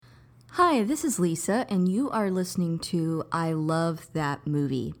Hi, this is Lisa, and you are listening to I Love That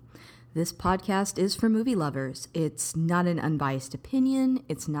Movie. This podcast is for movie lovers. It's not an unbiased opinion,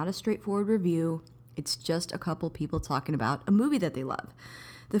 it's not a straightforward review, it's just a couple people talking about a movie that they love.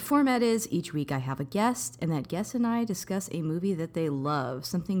 The format is each week I have a guest, and that guest and I discuss a movie that they love,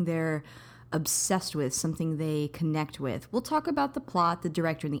 something they're obsessed with, something they connect with. We'll talk about the plot, the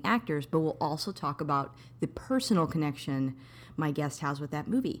director, and the actors, but we'll also talk about the personal connection my guest has with that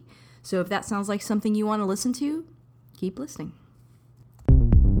movie. So if that sounds like something you want to listen to, keep listening.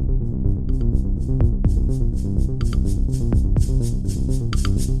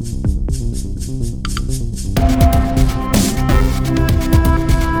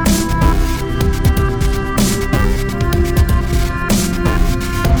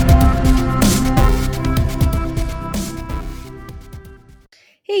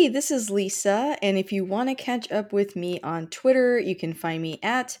 Hey, this is Lisa, and if you want to catch up with me on Twitter, you can find me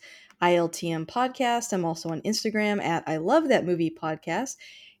at ILTM Podcast. I'm also on Instagram at I Love That Movie Podcast,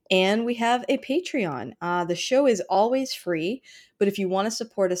 and we have a Patreon. The show is always free, but if you want to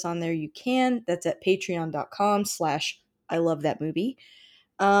support us on there, you can. That's at patreon.com/I Love That Movie.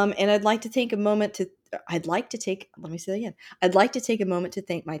 And I'd like to take a moment to let me say that again. I'd like to take a moment to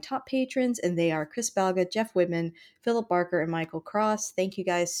thank my top patrons, and they are Chris Balga, Jeff Whitman, Philip Barker, and Michael Cross. Thank you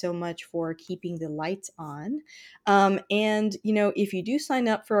guys so much for keeping the lights on. And, if you do sign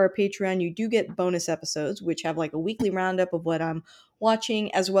up for our Patreon, you do get bonus episodes, which have like a weekly roundup of what I'm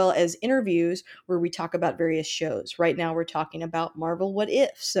watching, as well as interviews where we talk about various shows. Right now, we're talking about Marvel What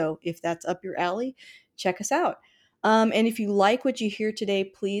If. So if that's up your alley, check us out. And if you like what you hear today,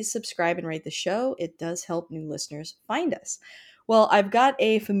 please subscribe and rate the show. It does help new listeners find us. Well, I've got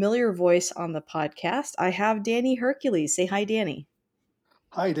a familiar voice on the podcast. I have Danny Hercules. Say hi, Danny.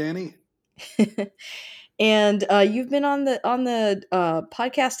 Hi, Danny. And you've been on the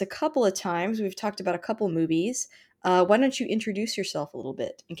podcast a couple of times. We've talked about a couple movies. Why don't you introduce yourself a little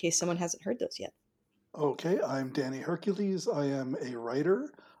bit in case someone hasn't heard those yet? Okay, I'm Danny Hercules. I am a writer.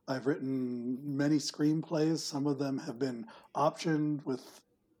 I've written many screenplays. Some of them have been optioned with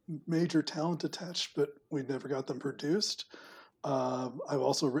major talent attached, but we never got them produced. I've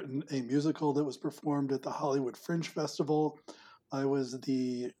also written a musical that was performed at the Hollywood Fringe Festival. I was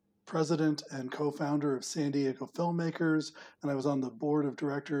the president and co-founder of San Diego Filmmakers, and I was on the board of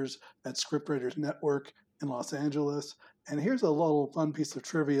directors at Scriptwriters Network in Los Angeles. And here's a little fun piece of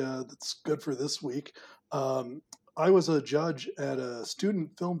trivia that's good for this week. I was a judge at a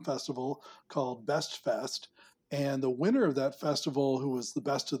student film festival called Best Fest, and the winner of that festival, who was the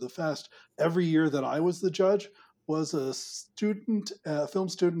best of the fest, every year that I was the judge, was a film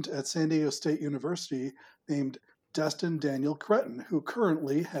student at San Diego State University named Destin Daniel Cretton, who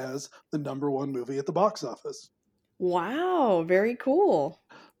currently has the #1 movie at the box office. Wow, very cool.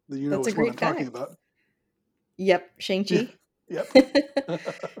 You know That's a which one great I'm talking fact. about. Yep, Yeah, Shang-Chi. yep.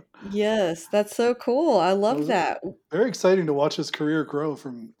 Yes, that's so cool. I It love was that. very exciting to watch his career grow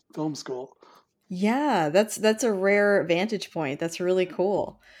from film school. Yeah, that's a rare vantage point. That's really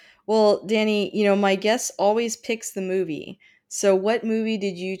cool. Well, Danny, my guest always picks the movie. So what movie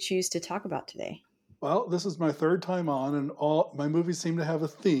did you choose to talk about today? Well, this is my third time on, and all my movies seem to have a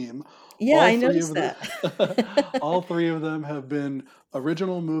theme. Yeah, All I three of noticed the that. all three of them have been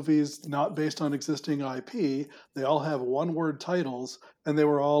original movies, not based on existing IP. They all have one-word titles, and they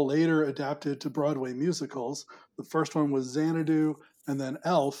were all later adapted to Broadway musicals. The first one was Xanadu, and then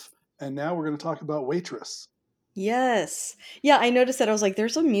Elf, and now we're going to talk about Waitress. Yes. Yeah, I noticed that. I was like,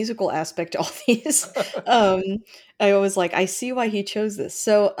 there's a musical aspect to all these. Um, I was like, I see why he chose this.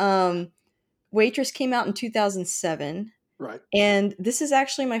 So, Waitress came out in 2007. Right. And this is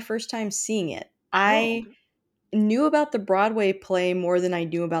actually my first time seeing it. Oh, I okay. knew about the Broadway play more than I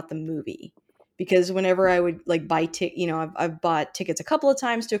knew about the movie. Because whenever I would like buy I've bought tickets a couple of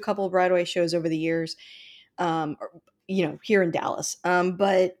times to a couple of Broadway shows over the years, here in Dallas.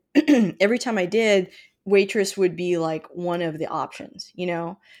 But every time I did, Waitress would be like one of the options.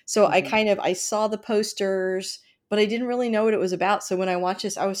 So Mhm. I saw the posters, but I didn't really know what it was about. So when I watched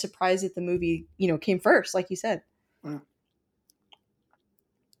this, I was surprised that the movie, came first, like you said. Yeah.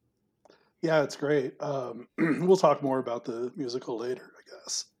 Yeah, it's great. We'll talk more about the musical later, I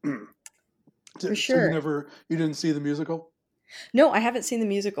guess. For So sure. you didn't see the musical? No, I haven't seen the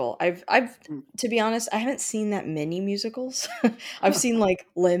musical. I've Mm. to be honest, I haven't seen that many musicals. I've seen like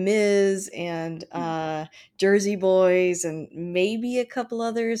Les Mis and Mm. Jersey Boys and maybe a couple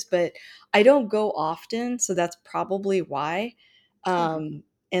others, but I don't go often, so that's probably why. Okay.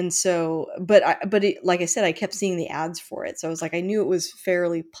 And so, like I said, I kept seeing the ads for it, so I was like, I knew it was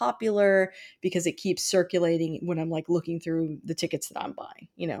fairly popular because it keeps circulating when I'm like looking through the tickets that I'm buying.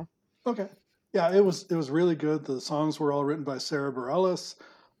 Okay. Yeah, it was really good. The songs were all written by Sarah Bareilles.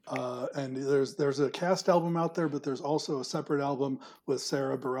 And there's a cast album out there, but there's also a separate album with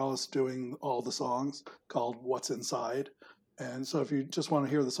Sarah Bareilles doing all the songs called "What's Inside." And so, if you just want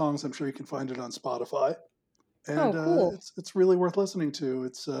to hear the songs, I'm sure you can find it on Spotify. Oh, And cool. it's really worth listening to.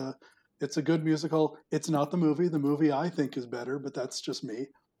 It's a good musical. It's not the movie. The movie I think is better, but that's just me.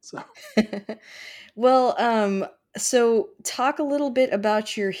 So Well, so talk a little bit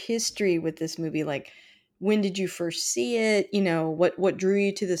about your history with this movie. Like, when did you first see it? What drew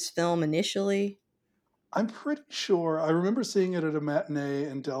you to this film initially? I'm pretty sure I remember seeing it at a matinee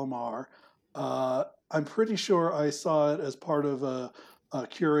in Del Mar. I'm pretty sure I saw it as part of a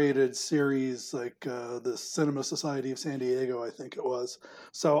curated series like the Cinema Society of San Diego, I think it was.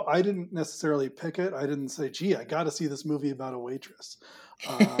 So I didn't necessarily pick it. I didn't say, gee, I got to see this movie about a waitress.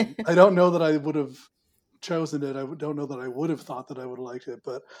 I don't know that I would have chosen it. Don't know that I would have thought that I would have liked it.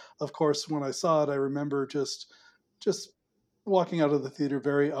 But of course, when I saw it, I remember just walking out of the theater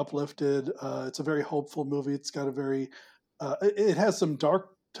very uplifted. It's a very hopeful movie. It's got a very it has some dark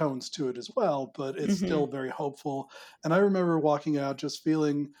tones to it as well, but it's Hmm. still very hopeful. And I remember walking out just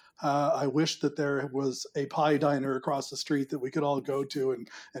feeling I wish that there was a pie diner across the street that we could all go to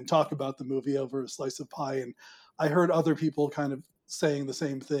and talk about the movie over a slice of pie. And I heard other people kind of saying the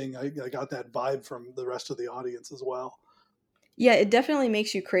same thing. I got that vibe from the rest of the audience as well. Yeah, it definitely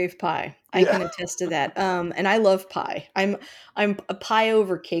makes you crave pie. I Yeah. can attest to that. And I love pie. I'm a pie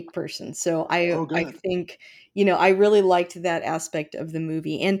over cake person. So I Oh, I good. think, I really liked that aspect of the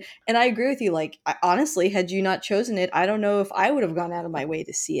movie. And I agree with you. Like, honestly, had you not chosen it, I don't know if I would have gone out of my way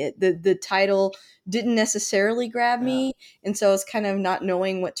to see it. The title didn't necessarily grab Yeah. me, and so I was kind of not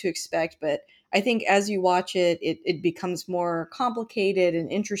knowing what to expect, but I think as you watch it, it becomes more complicated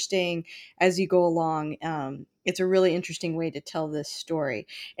and interesting as you go along. It's a really interesting way to tell this story.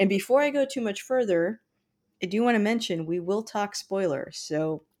 And before I go too much further, I do want to mention we will talk spoilers.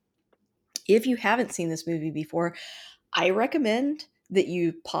 So if you haven't seen this movie before, I recommend that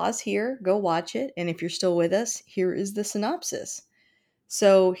you pause here, go watch it. And if you're still with us, here is the synopsis.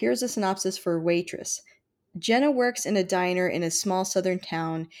 So here's a synopsis for Waitress. Jenna works in a diner in a small southern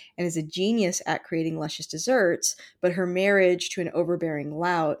town and is a genius at creating luscious desserts, but her marriage to an overbearing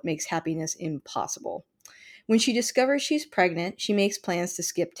lout makes happiness impossible. When she discovers she's pregnant, she makes plans to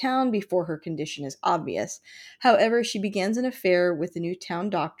skip town before her condition is obvious. However, she begins an affair with the new town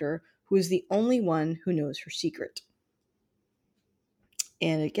doctor, who is the only one who knows her secret.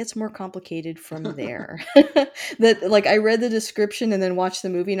 And it gets more complicated from there. That like I read the description and then watched the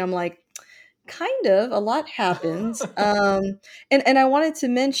movie and I'm like, kind of a lot happens. And I wanted to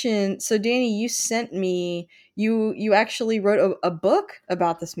mention, so Danny, you sent me, you actually wrote a book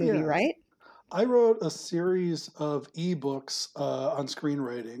about this movie, Yes. right? I wrote a series of ebooks on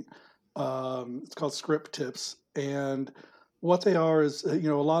screenwriting. It's called Script Tips, and what they are is, a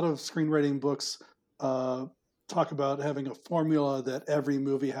lot of screenwriting books uh, talk about having a formula that every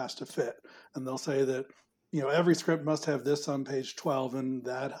movie has to fit, and they'll say that every script must have this on page 12 and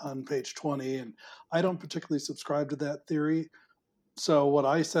that on page 20, and I don't particularly subscribe to that theory. So what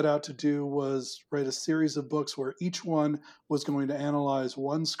I set out to do was write a series of books where each one was going to analyze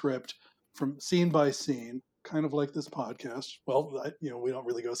one script from scene by scene, kind of like this podcast. Well, we don't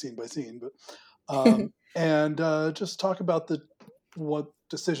really go scene by scene, but and just talk about the what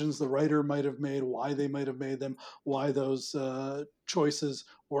decisions the writer might have made, why they might have made them, why those choices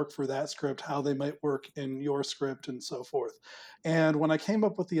work for that script, how they might work in your script, and so forth. And when I came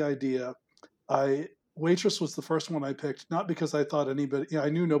up with the idea, I Waitress was the first one I picked, not because I thought anybody, I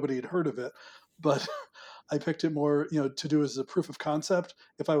knew nobody had heard of it, but I picked it more, to do as a proof of concept.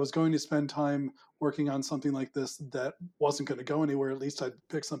 If I was going to spend time working on something like this that wasn't going to go anywhere, at least I'd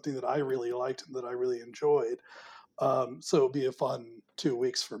pick something that I really liked and that I really enjoyed. So it'd be a fun 2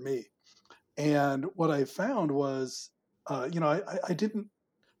 weeks for me. And what I found was, I didn't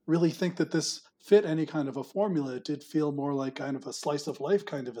really think that this fit any kind of a formula. It did feel more like kind of a slice of life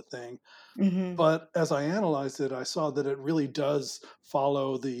kind of a thing. Hmm. But as I analyzed it, I saw that it really does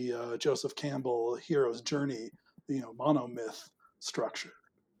follow the Joseph Campbell hero's journey, monomyth structure,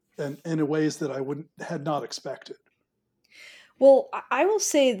 and in ways that I wouldn't had not expected. Well, I will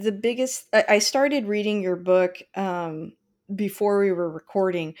say the biggest. I started reading your book before we were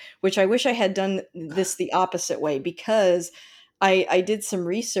recording, which I wish I had done this the opposite way because I did some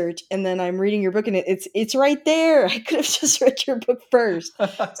research and then I'm reading your book and it's right there. I could have just read your book first,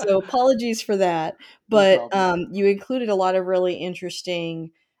 so apologies for that. No But problem. you included a lot of really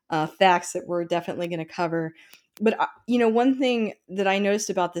interesting facts that we're definitely going to cover. But one thing that I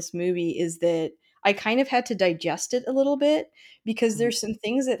noticed about this movie is that I kind of had to digest it a little bit because Mhm. there's some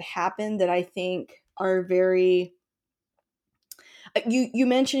things that happen that I think are very you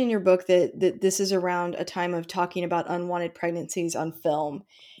mentioned in your book that this is around a time of talking about unwanted pregnancies on film,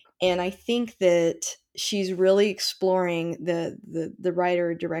 and I think that she's really exploring the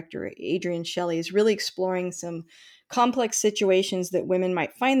writer director Adrienne Shelley is really exploring some complex situations that women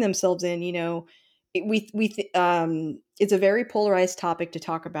might find themselves in. It's a very polarized topic to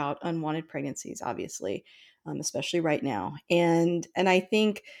talk about unwanted pregnancies, obviously, especially right now, and I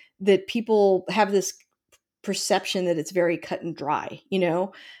think that people have this perception that it's very cut and dry, you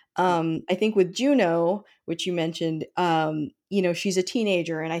know? I think with Juno, which you mentioned, she's a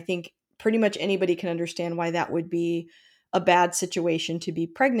teenager, and I think pretty much anybody can understand why that would be a bad situation to be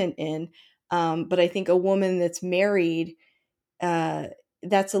pregnant in. But I think a woman that's married, uh,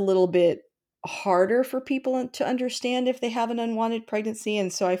 that's a little bit harder for people to understand if they have an unwanted pregnancy.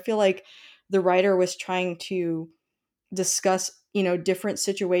 And so I feel like the writer was trying to discuss, different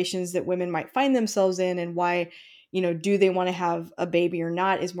situations that women might find themselves in and why, do they want to have a baby or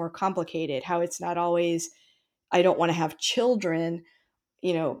not is more complicated. How it's not always, I don't want to have children.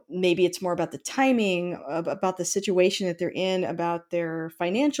 Maybe it's more about the timing, about the situation that they're in, about their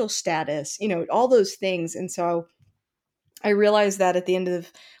financial status, all those things. And so I realized that at the end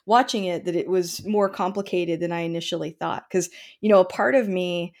of watching it that it was more complicated than I initially thought because a part of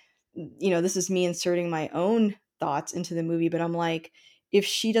me, this is me inserting my own thoughts into the movie, but I'm like, if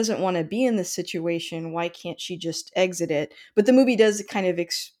she doesn't want to be in this situation, why can't she just exit it? But the movie does kind of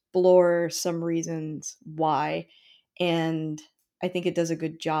explore some reasons why, and I think it does a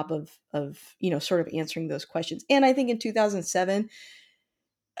good job of sort of answering those questions. And I think in 2007,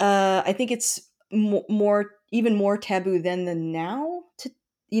 I think it's more even more taboo then than now to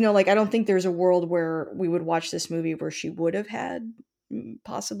like I don't think there's a world where we would watch this movie where she would have had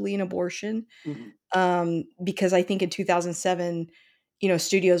possibly an abortion, Mhm. because I think in 2007,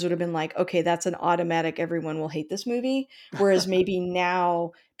 studios would have been like, okay, that's an automatic, everyone will hate this movie. Whereas maybe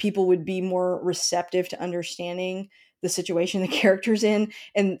now people would be more receptive to understanding the situation the character's in.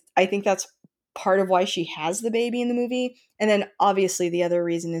 And I think that's part of why she has the baby in the movie. And then obviously the other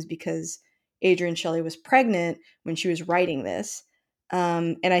reason is because Adrienne Shelley was pregnant when she was writing this.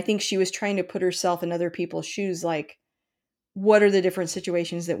 And I think she was trying to put herself in other people's shoes, like, what are the different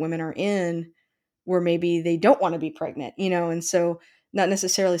situations that women are in where maybe they don't want to be pregnant, and so not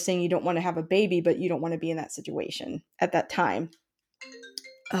necessarily saying you don't want to have a baby, but you don't want to be in that situation at that time.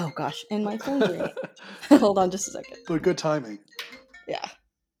 Oh gosh, and my phone's ringing. Hold on just a second. But good timing. Yeah.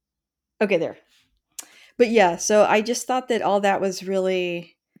 Okay, there. But yeah, so I just thought that all that was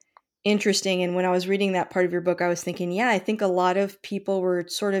really interesting. And when I was reading that part of your book, I was thinking, yeah, I think a lot of people were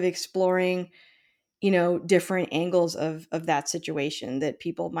sort of exploring, different angles of that situation that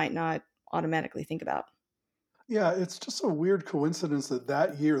people might not automatically think about. Yeah, it's just a weird coincidence that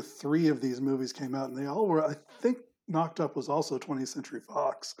that year three of these movies came out, and they all were. I think Knocked Up was also 20th Century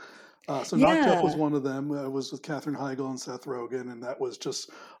Fox. So Knocked Up was Yeah. one of them. It was with Katherine Heigl and Seth Rogen, and that was just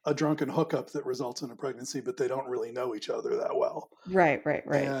a drunken hookup that results in a pregnancy, but they don't really know each other that well. Right, right,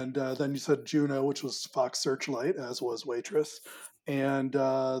 right. And then you said Juno, which was Fox Searchlight, as was Waitress, and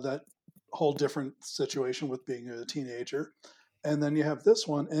that whole different situation with being a teenager. And then you have this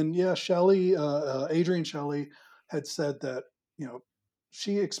one, and yeah, Shelley, Adrienne Shelley, had said that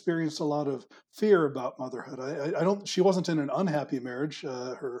she experienced a lot of fear about motherhood. I don't. She wasn't in an unhappy marriage.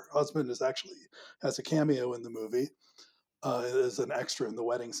 Her husband is actually has a cameo in the movie as an extra in the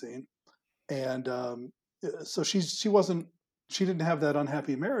wedding scene, and so she wasn't she didn't have that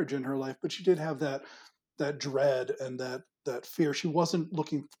unhappy marriage in her life, but she did have that dread and that fear. She wasn't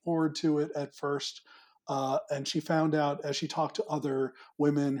looking forward to it at first, and she found out as she talked to other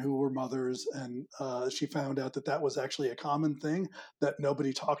women who were mothers, and she found out that that was actually a common thing that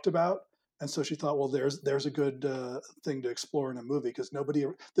nobody talked about. And so she thought, well, there's a good thing to explore in a movie because nobody.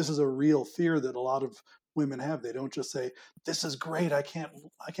 This is a real fear that a lot of women have. They don't just say, "This is great. I can't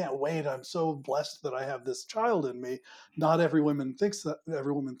wait. I'm so blessed that I have this child in me." Not every woman thinks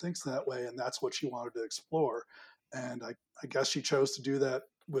that way, and that's what she wanted to explore. And I guess she chose to do that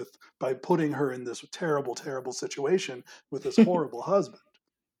with by putting her in this terrible, terrible situation with this horrible husband.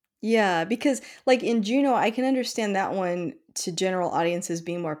 Yeah, because like in Juno, I can understand that one to general audiences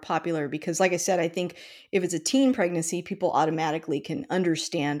being more popular because like I said, I think if it's a teen pregnancy, people automatically can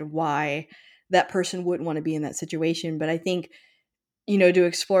understand why that person wouldn't want to be in that situation. But I think, to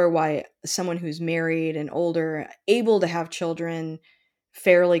explore why someone who's married and older, able to have children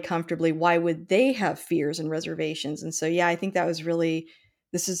fairly comfortably, why would they have fears and reservations? And so yeah, I think that was really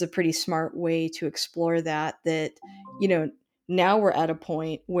this is a pretty smart way to explore that you know, now we're at a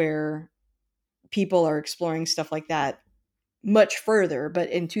point where people are exploring stuff like that much further. But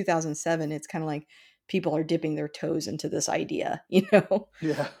in 2007, it's kind of like people are dipping their toes into this idea, you know?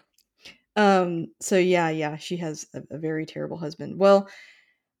 Yeah. So yeah, yeah, she has a very terrible husband. Well,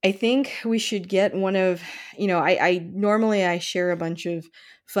 I think we should get one of, I normally I share a bunch of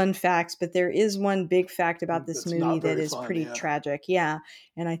fun facts, but there is one big fact about this That's movie not that very is fun. pretty Yeah. tragic. Yeah,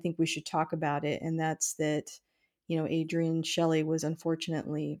 and I think we should talk about it, and that's that, Adrienne Shelley was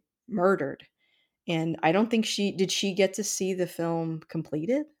unfortunately murdered. And I don't think she get to see the film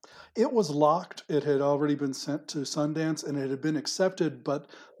completed? It was locked. It had already been sent to Sundance and it had been accepted, but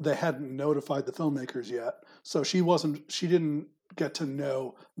they hadn't notified the filmmakers yet. So she didn't get to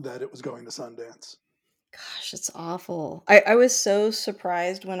know that it was going to Sundance. Gosh, it's awful. I was so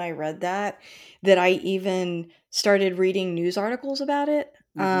surprised when I read that I even started reading news articles about it.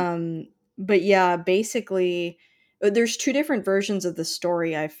 Hmm. But yeah, basically, there's two different versions of the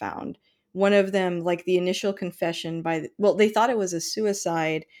story I found. One of them, like the initial confession well, they thought it was a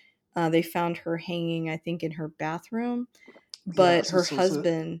suicide. They found her hanging, I think, in her bathroom, but Yes, her this was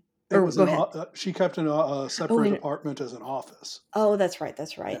husband, it or was go ahead. she kept in a Oh, separate and apartment as an office. Oh, that's right,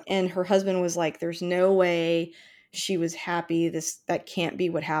 that's right. Yeah. And her husband was like, "There's no way she was happy. That can't be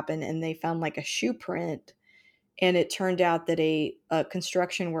what happened." And they found like a shoe print, and it turned out that a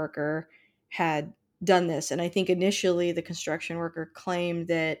construction worker had done this. And I think initially the construction worker claimed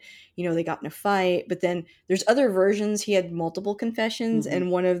that, they got in a fight, but then there's other versions. He had multiple confessions, Hmm.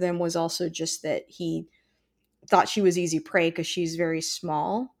 and one of them was also just that he thought she was easy prey because she's very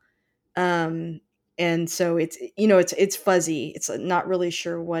small. And so it's fuzzy. It's not really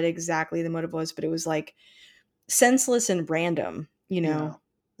sure what exactly the motive was, but it was like senseless and random, you Yeah. know.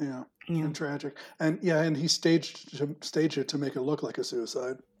 Yeah. Yeah. And tragic. And yeah, and he staged it to make it look like a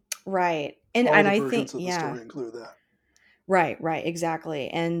suicide. Right. And All and the I think, versions of the yeah. story include that. Right, right, exactly.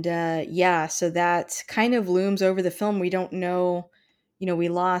 And yeah, so that kind of looms over the film. We don't know, we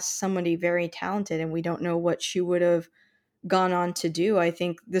lost somebody very talented, and we don't know what she would have gone on to do. I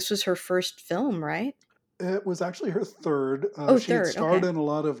think this was her first film, right? It was actually her third. Oh, She had third. starred Okay. in a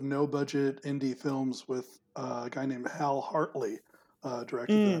lot of no budget indie films with a guy named Hal Hartley,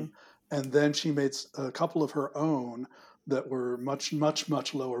 directed them. Mm. And then she made a couple of her own that were much, much,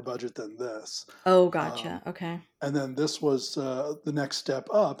 much lower budget than this. Oh, Um, gotcha. Okay. and then this was the next step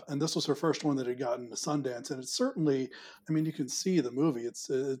up, and this was her first one that had gotten to Sundance. And it's certainly, I mean, you can see the movie. It's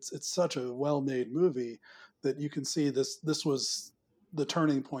such a well-made movie that you can see this was the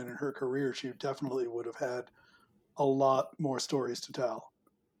turning point in her career. She definitely would have had a lot more stories to tell,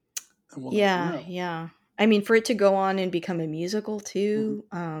 and we'll never Yeah, know. yeah. I mean, for it to go on and become a musical Hmm. too,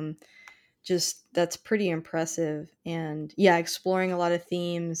 just that's pretty impressive. And yeah, exploring a lot of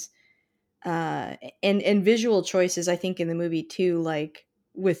themes, and visual choices. I think in the movie too, like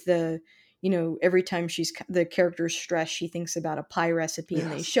with every time the character's stressed, she thinks about a pie recipe,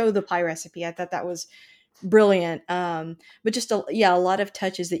 and they Yes. show the pie recipe. I thought that was brilliant. But just a lot of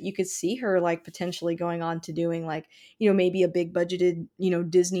touches that you could see her like potentially going on to doing, like, maybe a big budgeted,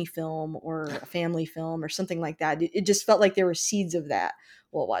 Disney film or a family film or something like that. It just felt like there were seeds of that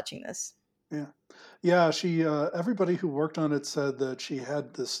while watching this. Yeah. Yeah. She. Everybody who worked on it said that she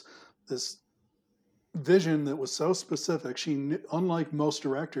had this vision that was so specific. She knew, unlike most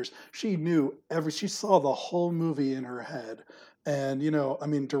directors, she knew she saw the whole movie in her head. And I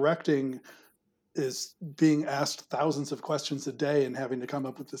mean, directing is being asked thousands of questions a day and having to come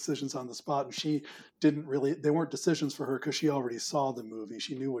up with decisions on the spot. And she didn't really, they weren't decisions for her because she already saw the movie.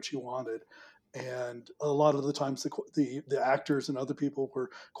 She knew what she wanted. And a lot of the times the actors and other people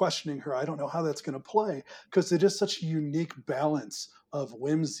were questioning her. I don't know how that's going to play, because it is such a unique balance of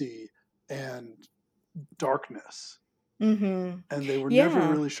whimsy and darkness. Mm-hmm. And they were never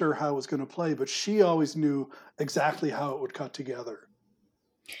Yeah. really sure how it was going to play, but she always knew exactly how it would cut together.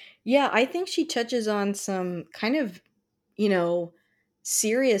 Yeah, I think she touches on some kind of, you know,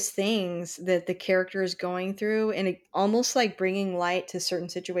 serious things that the character is going through, and almost like bringing light to certain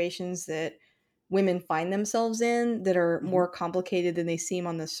situations that women find themselves in that are Hmm. more complicated than they seem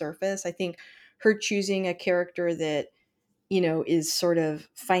on the surface. I think her choosing a character that, is sort of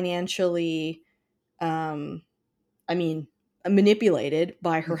financially, um, I mean, manipulated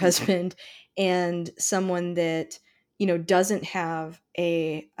by her Hmm. husband, and someone that, doesn't have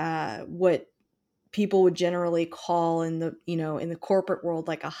what people would generally call in the corporate world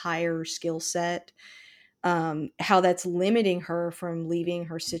like a higher skill set, how that's limiting her from leaving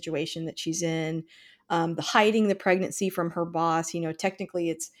her situation that she's in, the hiding the pregnancy from her boss. Technically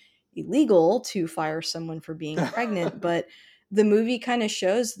it's illegal to fire someone for being pregnant, but the movie kind of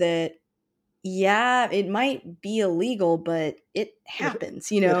shows that yeah, it might be illegal, but it it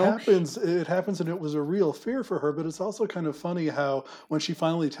happens, you know? it happens, and it was a real fear for her. But it's also kind of funny how when she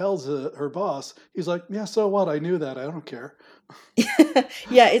finally tells her boss, he's like, yeah, so what, I knew that, I don't care.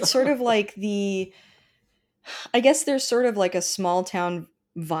 Yeah, it's sort of like I guess there's sort of like a small town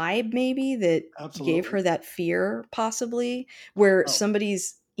vibe maybe that gave Absolutely. her that fear possibly, where Oh.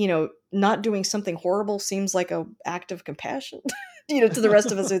 somebody's, not doing something horrible seems like a act of compassion. To the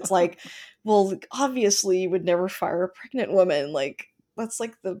rest of us it's like, well, obviously you would never fire a pregnant woman. Like that's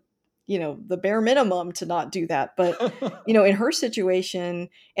like the bare minimum to not do that. But in her situation,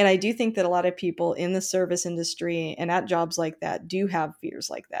 and I do think that a lot of people in the service industry and at jobs like that do have fears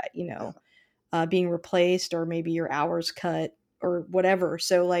like that, Yeah. being replaced or maybe your hours cut or whatever.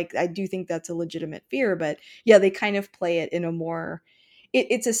 So like I do think that's a legitimate fear, but yeah, they kind of play it in a more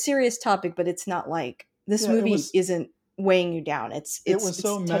it's a serious topic, but it's not like this Yeah, movie isn't weighing you down. It's it it's was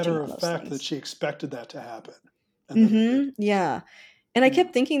so it's touching matter on of those fact that things. she expected that to happen, and then it did. Mhm. Yeah. And I Yeah.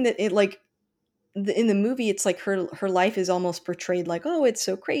 kept thinking that it like in the movie it's like her life is almost portrayed like, oh, it's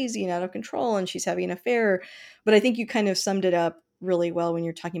so crazy and out of control and she's having an affair. But I think you kind of summed it up really well when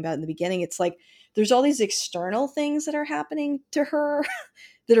you're talking about in the beginning. It's like there's all these external things that are happening to her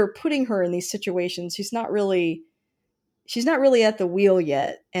that are putting her in these situations. She's not really at the wheel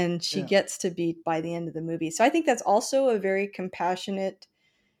yet, and she Yeah. gets to be by the end of the movie. So I think that's also a very compassionate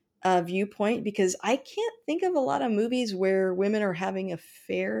viewpoint, because I can't think of a lot of movies where women are having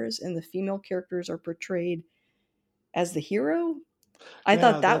affairs and the female characters are portrayed as the hero. I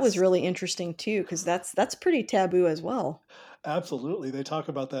thought Yeah, that was that's really interesting too, because that's pretty taboo as well. absolutely. They talk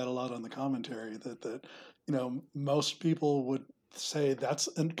about that a lot on the commentary, that most people would say that's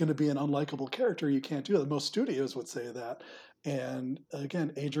going to be an unlikable character. You can't do it. Most studios would say that. And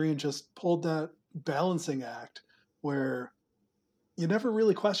again, Adrian just pulled that balancing act where you never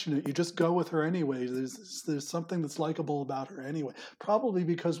really question it. You just go with her anyway. There's something that's likable about her anyway. Probably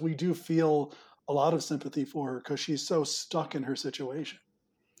because we do feel a lot of sympathy for her because she's so stuck in her situation.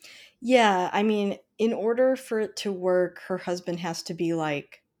 Yeah, I mean, in order for it to work, her husband has to be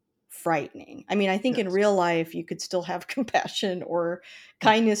like frightening. I mean, I think in Yes. real life you could still have compassion or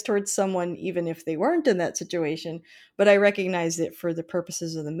kindness towards someone even if they weren't in that situation. But I recognize that for the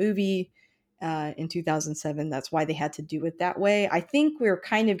purposes of the movie in 2007, that's why they had to do it that way. I think we're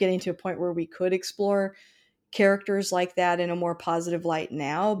kind of getting to a point where we could explore characters like that in a more positive light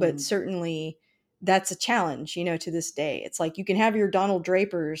now, but Mhm. certainly that's a challenge, to this day. It's like you can have your Donald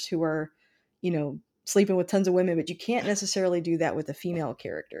Drapers who are, sleeping with tons of women, but you can't necessarily do that with the female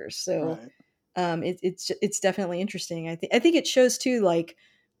characters. So Right. it's definitely interesting. I think it shows too, like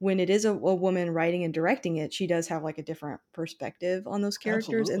when it is a woman writing and directing it, she does have like a different perspective on those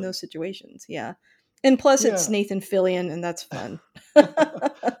characters in Absolutely. those situations. Yeah, and plus it's Yeah. Nathan Fillion, and that's fun.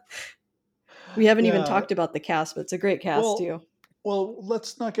 We haven't even Yeah. talked about the cast, but it's a great cast Well, too.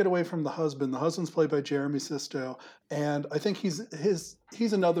 let's not get away from the husband. The husband's played by Jeremy Sisto, and I think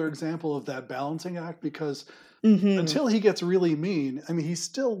he's another example of that balancing act because Mhm. until he gets really mean, I mean, he's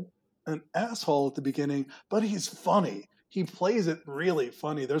still an asshole at the beginning, but he's funny. He plays it really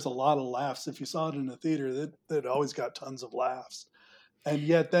funny. There's a lot of laughs. If you saw it in a theater, that always got tons of laughs. And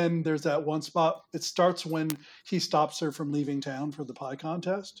yet, then there's that one spot. It starts when he stops her from leaving town for the pie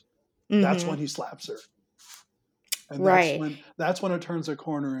contest. That's when Mhm. he slaps her, and Right. that's when it turns a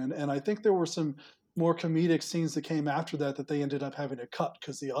corner. And I think there were some more comedic scenes that came after that they ended up having to cut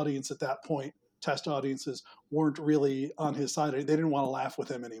because the audience at that point, test audiences, weren't really on his side. They didn't want to laugh with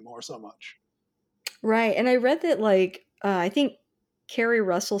him anymore so much. Right. And I read that like I think Carrie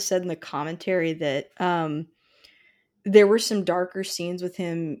Russell said in the commentary that there were some darker scenes with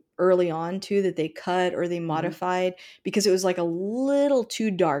him early on too that they cut or they Hmm. modified because it was like a little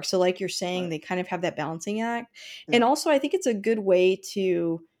too dark. So like you're saying, Right. they kind of have that balancing act. Yeah. And also I think it's a good way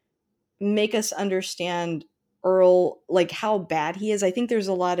to make us understand Earl, like how bad he is. I think there's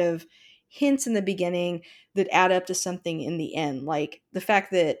a lot of hints in the beginning that add up to something in the end, like the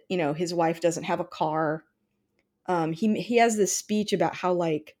fact that his wife doesn't have a car. He has this speech about how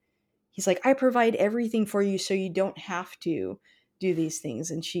like he's like, I provide everything for you so you don't have to do these things,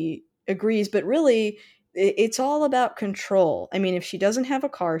 and she agrees. But really, it's all about control. I mean, if she doesn't have a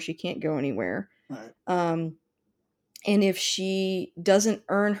car, she can't go anywhere. Right. Um, and if she doesn't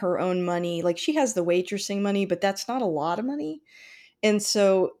earn her own money, like she has the waitressing money, but that's not a lot of money. And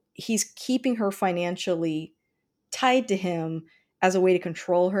so he's keeping her financially tied to him as a way to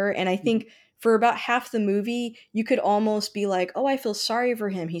control her. And I Hmm. think for about half the movie, you could almost be like, oh, I feel sorry for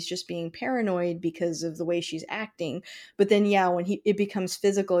him. He's just being paranoid because of the way she's acting. But then, yeah, when it becomes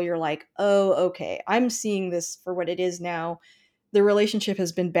physical, you're like, oh, okay, I'm seeing this for what it is now. the relationship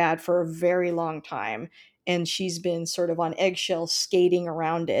has been bad for a very long time, and she's been sort of on eggshells skating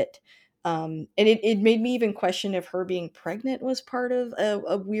around it. And it made me even question if her being pregnant was part of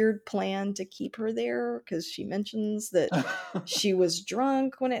a weird plan to keep her there, because she mentions that she was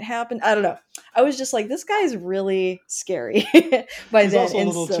drunk when it happened. I don't know. I was just like, this guy's really scary by He's then. also a And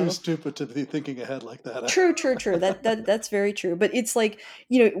little too so stupid to be thinking ahead like that. true, true, true. That's very true. But it's like,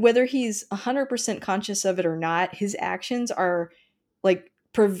 you know, whether he's 100% conscious of it or not, his actions are like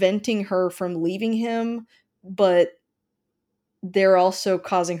preventing her from leaving him, but they're also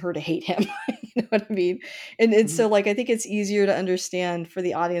causing her to hate him. You know what I mean? And Mhm. so like I think it's easier to understand for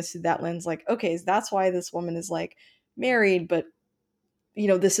the audience through that lens, like, okay, that's why this woman is like married, but you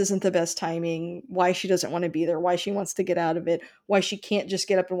know, this isn't the best timing, why she doesn't want to be there, why she wants to get out of it, why she can't just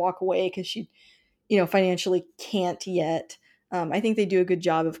get up and walk away because she, you know, financially can't yet. I think they do a good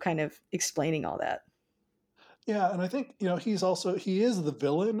job of kind of explaining all that. Yeah, and I think he is the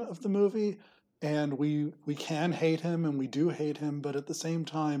villain of the movie, and we can hate him and we do hate him, but at the same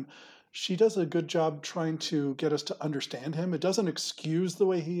time, she does a good job trying to get us to understand him. It doesn't excuse the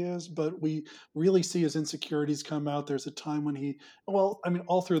way he is, but we really see his insecurities come out. There's a time when well, I mean,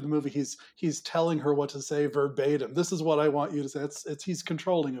 all through the movie, he's telling her what to say verbatim. This is what I want you to say. He's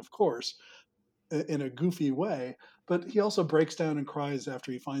controlling, of course, in a goofy way, but he also breaks down and cries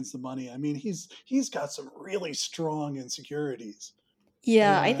after he finds the money. I mean, he's got some really strong insecurities.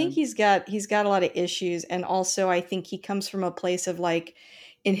 Yeah, I think And he's got a lot of issues, and also I think he comes from a place of like,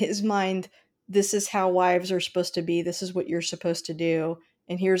 in his mind, this is how wives are supposed to be. This is what you're supposed to do,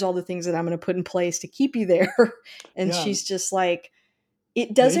 and here's all the things that I'm going to put in place to keep you there. And yeah, she's just like,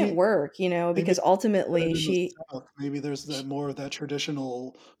 it doesn't maybe work, you know, maybe because ultimately in the she, South, maybe there's that more of that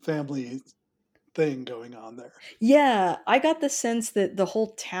traditional family thing going on there. yeah, I got the sense that the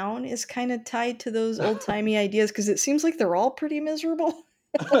whole town is kind of tied to those old-timey ideas because it seems like they're all pretty miserable.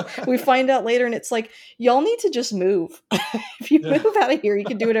 We find out later and it's like, y'all need to just move. If you Yeah. move out of here, you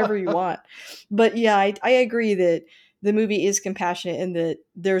can do whatever you want. But yeah, I agree that the movie is compassionate and that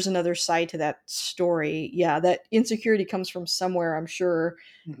there's another side to that story. Yeah, that insecurity comes from somewhere, I'm sure.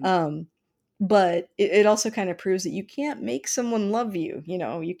 Mhm. Um, but it also kind of proves that you can't make someone love you. You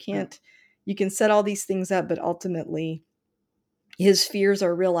know, you Yeah. can't, you can set all these things up, but ultimately his fears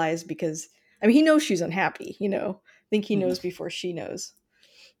are realized because, I mean, he knows she's unhappy, you know. I think he Mhm. knows before she knows.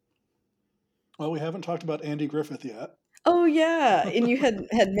 Well, we haven't talked about Andy Griffith yet. Oh, yeah, and you had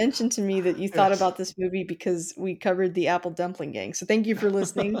mentioned to me that you thought Yes. about this movie because we covered the Apple Dumpling Gang, so thank you for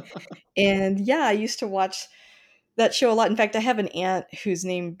listening, and yeah, I used to watch that show a lot. In fact, I have an aunt who's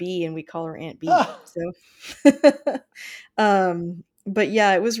named B, and we call her Aunt B, Ah, so but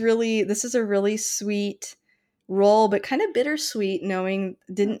yeah, it was really, this is a really sweet role, but kinda bittersweet knowing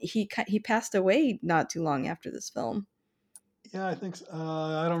yeah. didn't he passed away not too long after this film. Yeah, I think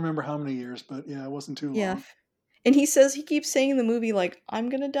I don't remember how many years, but yeah, it wasn't too Yeah, long. f and he says he keeps saying in the movie, like, "I'm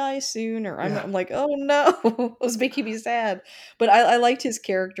gonna die soon," or Yeah. I'm like, "Oh, no." It was making me sad. But I liked his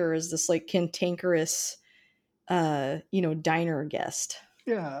character as this, like, cantankerous, you know, diner guest.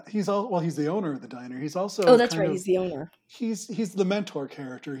 Yeah, he's the owner of the diner. He's Oh, also that's kind right, of he's the owner. he's the mentor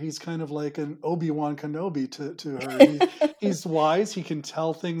character. He's kind of like an Obi-Wan Kenobi to her. He's wise. He can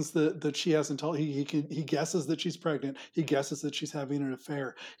tell things that she hasn't told. He guesses that she's pregnant. He guesses that she's having an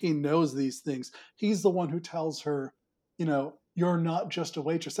affair. He knows these things. He's the one who tells her, you're not just a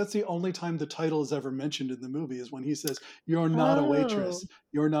waitress. That's the only time the title is ever mentioned in the movie is when he says, "You're not a Oh. waitress.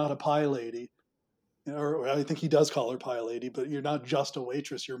 You're not a pie lady." Or I think he does call her pie lady, but you're not just a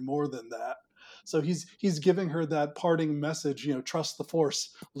waitress. You're more than that. So he's giving her that parting message. Trust the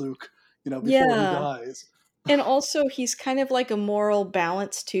Force, Luke. Before he Yeah. dies. And also, he's kind of like a moral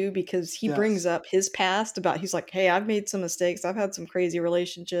balance too, because he brings Yes. up his past about, he's like, "Hey, I've made some mistakes. I've had some crazy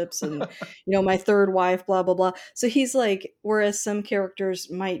relationships and, you know, my third wife, blah, blah, blah." So he's like, whereas some characters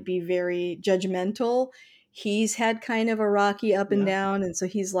might be very judgmental, he's had kind of a rocky up and Yeah. down. And so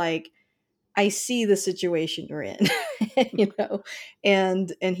he's like, I see the situation you're in, you know,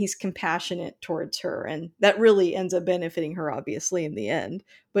 and he's compassionate towards her, and that really ends up benefiting her, obviously, in the end.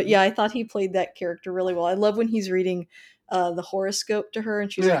 But Mhm. yeah, I thought he played that character really well. I love when he's reading the horoscope to her,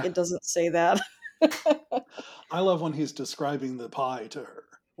 and she's like, Yeah. "It doesn't say that." I love when he's describing the pie to her.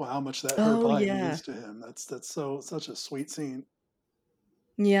 Well, how much that her Oh pie yeah, means to him. That's such a sweet scene.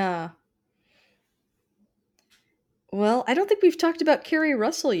 yeah. Well, I don't think we've talked about Carrie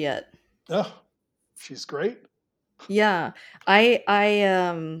Russell yet. Oh, she's great. Yeah,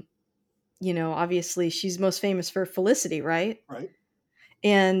 you know, obviously she's most famous for Felicity, right? Right.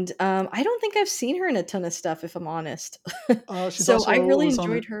 And I don't think I've seen her in a ton of stuff, if I'm honest. She's So I also really was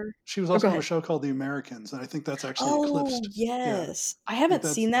on a enjoyed her. she was Oh, go also on a ahead. show called The Americans, and I think that's actually Oh, eclipsed. Yeah, yes. I I think haven't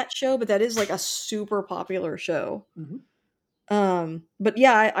that's seen that show, but that is like a super popular show. mhm. But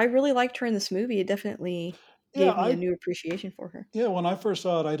yeah, I really liked her in this movie. It definitely Yeah, gave me a I new appreciation for her. yeah, when I first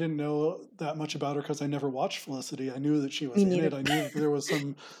saw it, I didn't know that much about her because I never watched Felicity. I knew that she was Me in neither. it. I knew that there was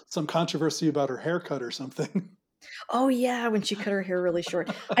some controversy about her haircut or something. Oh, yeah, when she cut her hair really short.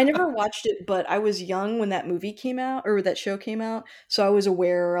 I never watched it, but I was young when that movie came out or that show came out, so I was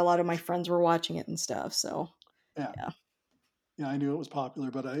aware a lot of my friends were watching it and stuff, so Yeah. yeah. Yeah, I knew it was popular,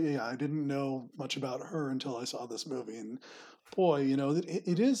 but I didn't know much about her until I saw this movie. And boy,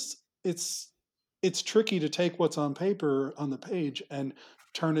 it's tricky to take what's on paper on the page and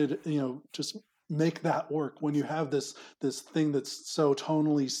turn it, just make that work when you have this thing that's so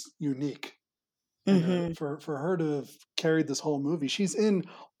tonally unique. And Mhm. for her to have carried this whole movie, she's in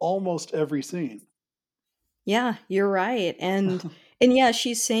almost every scene. Yeah, you're right, and yeah,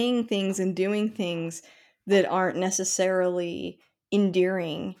 she's saying things and doing things that aren't necessarily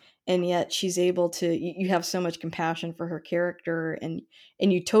endearing, and yet she's able to you have so much compassion for her character, and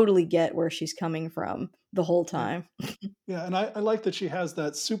you totally get where she's coming from the whole Yeah. time. Yeah, and I like that she has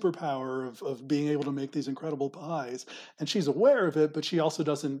that superpower of being able to make these incredible pies, and she's aware of it, but she also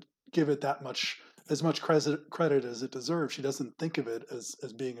doesn't give it that much as much credit as it deserves. She doesn't think of it as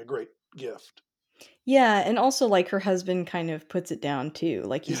being a great gift. Yeah, and also, like, her husband kind of puts it down too,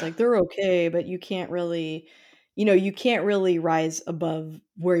 like, he's Yeah, like, "They're okay, but you can't really you can't really rise above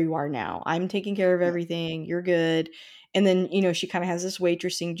where you are now. I'm taking care of yeah, everything, you're good." And then, she kinda has this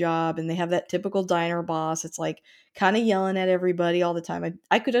waitressing job, and they have that typical diner boss, it's like, kinda yelling at everybody all the time.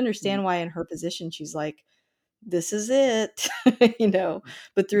 I could mhm, understand why in her position she's like, "This is it," you know?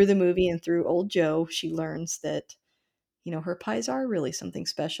 But through the movie and through Old Joe, she learns that her pies are really something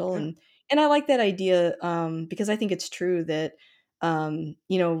special, yeah, and I like that idea, because I think it's true that,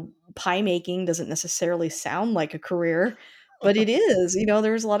 pie making doesn't necessarily sound like a career, but it is,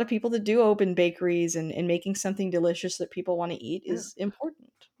 there's a lot of people that do open bakeries, and making something delicious that people wanna eat yeah. is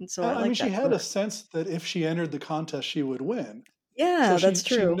important, and so I And I mean, like she that for had her. a sense that if she entered the contest, she would win. So Yeah, that's she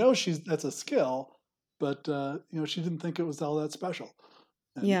true. knows that's a skill, but she didn't think it was all that special,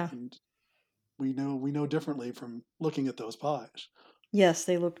 and Yeah. and we know differently from looking at those pies. Yes,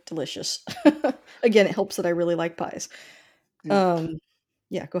 they look delicious. Again, it helps that I really like pies. Yeah. Um,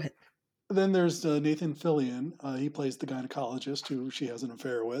 yeah, go ahead. Then there's Nathan Fillion. He plays the gynecologist who she has an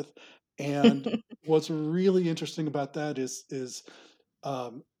affair with. And what's really interesting about that is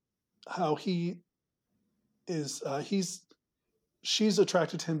um, how he is. She's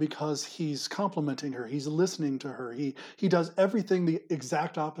attracted to him because he's complimenting her. He's listening to her. He does everything the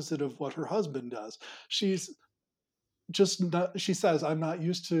exact opposite of what her husband does. She's just not, she says, I'm not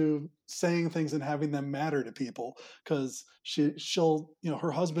used to saying things and having them matter to people because she'll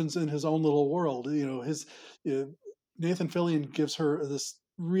her husband's in his own little world. His uh, Nathan Fillion gives her this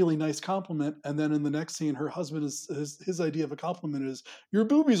really nice compliment, and then in the next scene her husband is his idea of a compliment is your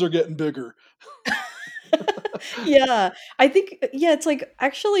boobies are getting bigger. Yeah, I think yeah, it's like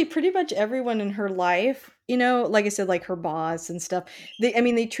actually pretty much everyone in her life, like I said, like her boss and stuff.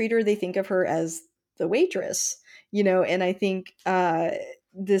 They treat her, they think of her as the waitress, and I think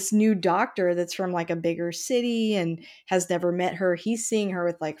this new doctor that's from like a bigger city and has never met her, he's seeing her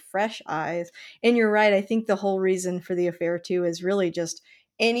with like fresh eyes. And you're right, I think the whole reason for the affair too is really just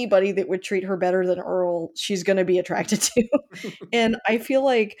anybody that would treat her better than Earl, she's going to be attracted to. And I feel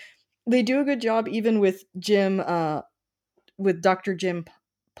like they do a good job even with Dr. Jim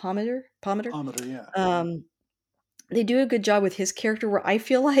Pomatter? Pomander, yeah. Um, they do a good job with his character where I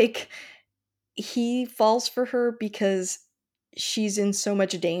feel like he falls for her because she's in so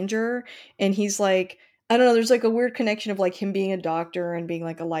much danger, and he's like I don't know, there's, like, a weird connection of, like, him being a doctor and being,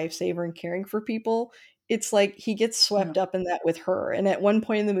 like, a lifesaver and caring for people. It's like he gets Yeah, swept up in that with her, and at one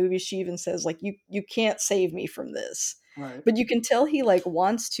point in the movie, she even says, like, "You can't save me from this." right, But you can tell he, like,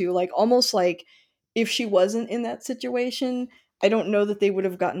 wants to, like, almost like if she wasn't in that situation, I don't know that they would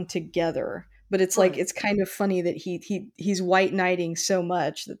have gotten together, but it's like right. it's kind of funny that he's white knighting so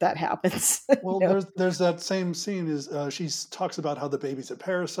much that that happens, you Well, know? there's that same scene is she talks about how the baby's a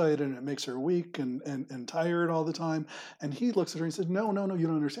parasite and it makes her weak and tired all the time, and he looks at her and says, "No, no, no, you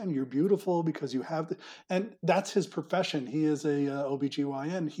don't understand. You're beautiful because you have the," and that's his profession. He is a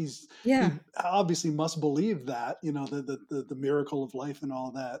OBGYN. Yeah. He obviously must believe that the miracle of life and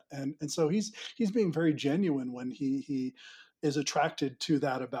all that, and so he's being very genuine when he is attracted to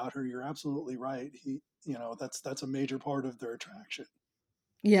that about her. You're absolutely right. That's a major part of their attraction.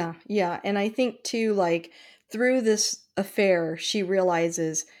 Yeah, yeah. And I think too, like, through this affair, she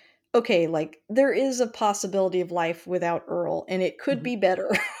realizes, okay, like, there is a possibility of life without Earl, and it could Mhm. be better.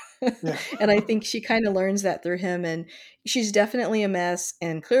 Yeah. And I think she kind of learns that through him, and she's definitely a mess,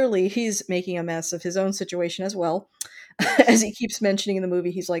 and clearly he's making a mess of his own situation as well. As Yes. he keeps mentioning in the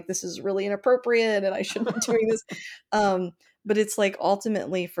movie, he's like, "This is really inappropriate, and I shouldn't be doing this." Um, but it's like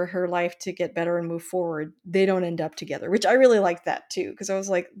ultimately for her life to get better and move forward, they don't end up together, which I really like that too, because I was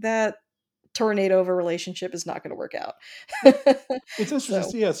like, that tornado of a relationship is not going to work out. It's So,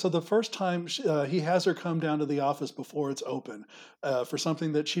 interesting. Yeah. So the first time he has her come down to the office before it's open for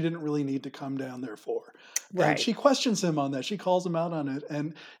something that she didn't really need to come down there for, and right. she questions him on that. She calls him out on it,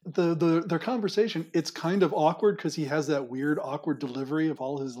 and their conversation, it's kind of awkward because he has that weird awkward delivery of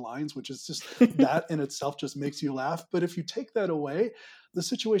all his lines, which is just that in itself just makes you laugh. But if you take that away, the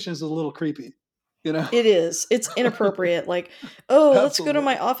situation is a little creepy. You know. It is. It's inappropriate. Like, oh, let's go to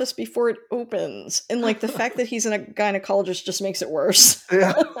my Absolutely. office before it opens. And like the fact that he's in a gynecologist just makes it worse.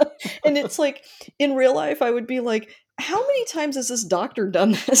 Yeah. And it's like in real life, I would be like, how many times has this doctor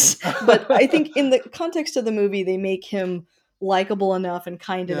done this? But I think in the context of the movie, they make him likable enough and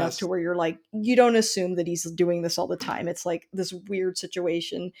kind enough to Yes. where you're like, you don't assume that he's doing this all the time. It's like this weird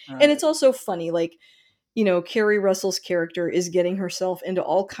situation. And Right. it's also funny. Like, Carrie Russell's character is getting herself into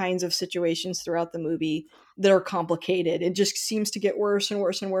all kinds of situations throughout the movie that are complicated. It just seems to get worse and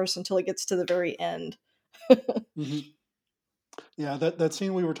worse and worse until it gets to the very end. Mhm. Yeah, that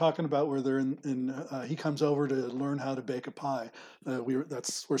scene we were talking about where they're he comes over to learn how to bake a pie.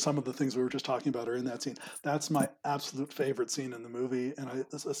 That's where some of the things we were just talking about are in that scene. That's my absolute favorite scene in the movie, and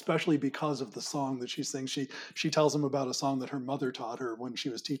especially because of the song that she sings. She tells him about a song that her mother taught her when she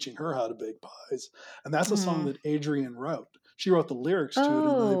was teaching her how to bake pies, and that's a song Mm. that Adrian wrote. She wrote the lyrics to it,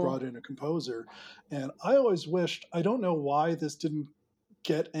 and then they Oh, brought in a composer. And I always wished, I don't know why this didn't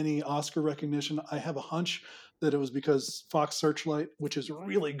get any Oscar recognition. I have a hunch that it was because Fox Searchlight, which is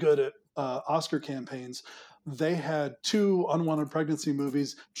really good at Oscar campaigns, they had two unwanted pregnancy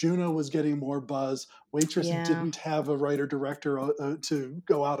movies. Juno was getting more buzz. Waitress yeah. didn't have a writer director to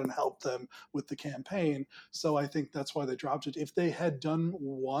go out and help them with the campaign. So I think that's why they dropped it. If they had done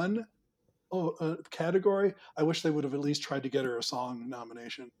one category, I wish they would have at least tried to get her a song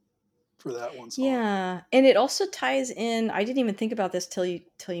nomination for that one song. Yeah. And it also ties in, I didn't even think about this till you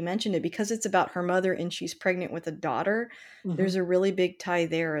mentioned it, because it's about her mother and she's pregnant with a daughter. Hmm. There's a really big tie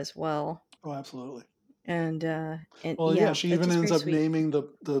there as well. Oh, absolutely. And Well, yeah, yeah, she that's even just ends very up sweet. naming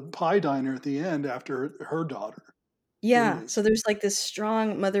the pie diner at the end after her daughter, Yeah, so Liz. there's like this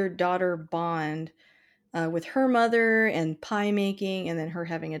strong mother-daughter bond with her mother and pie making, and then her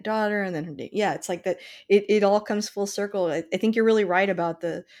having a daughter, and then yeah, it's like that. It all comes full circle. I think you're really right about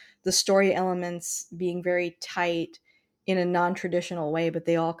the story elements being very tight in a non-traditional way, but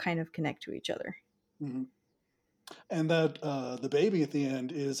they all kind of connect to each other. Hmm. And that the baby at the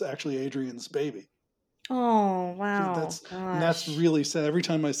end is actually Adrian's baby. Oh So wow, that's gosh, really sad. Every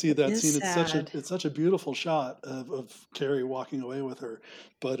time I see it that is scene, sad. it's such a beautiful shot of Carrie walking away with her,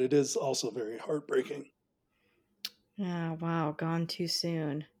 but it is also very heartbreaking. Yeah, wow, gone too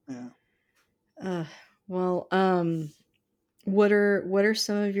soon. Yeah. Uh, well, what are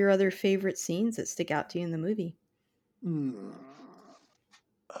some of your other favorite scenes that stick out to you in the movie? Hmm.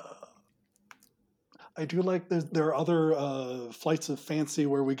 I do like there are other flights of fancy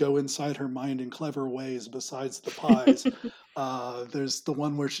where we go inside her mind in clever ways besides the pies. There's the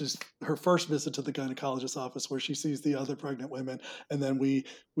one where she's her first visit to the gynecologist's office where she sees the other pregnant women, and then we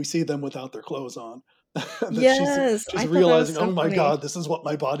see them without their clothes on. That Yes, she's I thought that was realizing, so oh my funny. God, this is what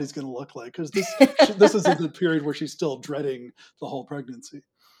my body's going to look like because this is in the period where she's still dreading the whole pregnancy.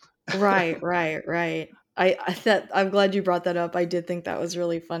 Right, right, right. I'm glad you brought that up. I did think that was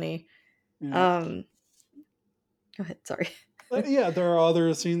really funny. Yeah. Um, Go ahead, sorry. Yeah, there are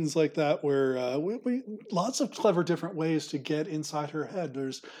other scenes like that where we lots of clever different ways to get inside her head.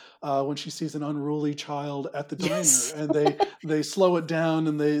 There's when she sees an unruly child at the diner, Yes. and they slow it down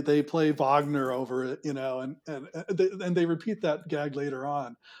and they play Wagner over it, you know, and they repeat that gag later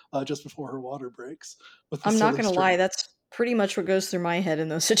on, just before her water breaks with the I'm not silly gonna lie, string. that's pretty much what goes through my head in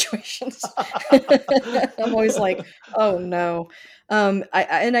those situations. I'm always like, "Oh, no." And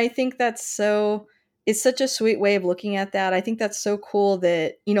I think that's so it's such a sweet way of looking at that. I think that's so cool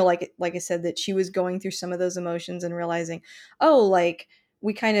that, like I said, that she was going through some of those emotions and realizing, "Oh, like,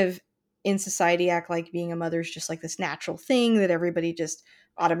 we kind of in society act like being a mother is just like this natural thing that everybody just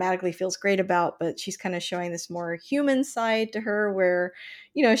automatically feels great about," but she's kinda showing this more human side to her where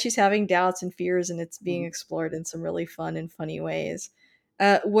she's having doubts and fears, and it's being Mhm. explored in some really fun and funny ways.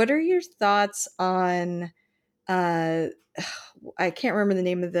 What are your thoughts on uh I can't remember the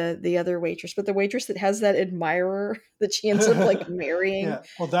name of the other waitress, but the waitress that has that admirer that she ends up like marrying. Yeah.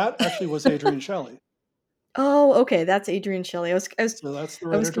 Well, that actually was Adrienne Shelly. Oh, okay, that's Adrienne Shelly. So that's the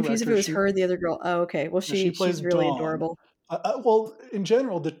I was writer confused if it director. was her or the other girl. Oh, okay. Well, She she's plays really Dawn. adorable. Well, in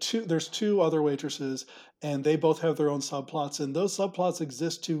general, there's two other waitresses, and they both have their own subplots, and those subplots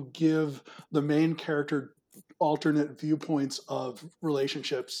exist to give the main character alternate viewpoints of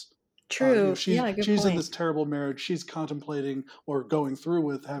relationships. True. She's Yeah, good she's in point. this terrible marriage. She's contemplating or going through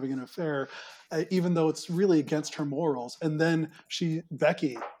with having an affair, even though it's really against her morals. And then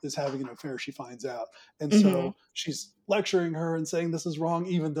Becky is having an affair. She finds out, and Mhm. so she's lecturing her and saying this is wrong,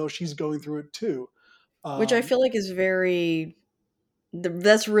 even though she's going through it too. Which I Um, feel like is very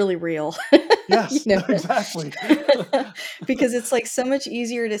that's really real. You yes, know? exactly. Because it's, like, so much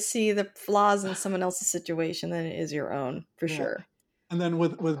easier to see the flaws in someone else's situation than it is your own, for Yeah. sure. And then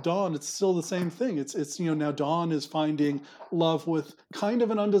with Dawn, it's still the same thing. It's now Dawn is finding love with kind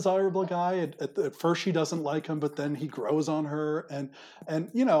of an undesirable guy. At first she doesn't like him, but then he grows on her, and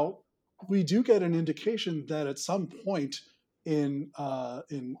we do get an indication that at some point in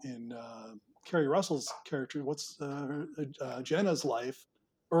Kerry Russell's character, what's Jenna's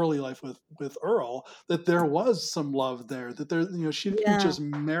early life with Earl, that there was some love there, that she didn't Yeah. just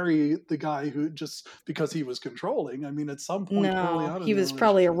marry the guy who just because he was controlling. I mean, at some point early No, on in he their was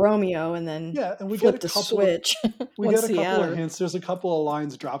probably a relationship. Romeo and then Yeah, and flipped a switch we get once a he couple had of her. hints. There's a couple of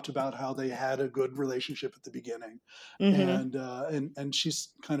lines dropped about how they had a good relationship at the beginning, Mhm. and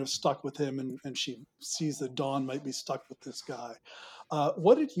she's kind of stuck with him, and she sees that Dawn might be stuck with this guy.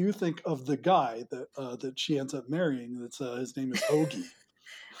 What did you think of the guy that she ends up marrying? That's his name is Ogie,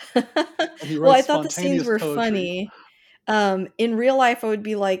 and he Well, I writes thought the scenes spontaneous were poetry. funny. In real life, I would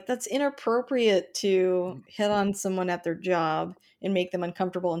be like, "That's inappropriate to hit on someone at their job and make them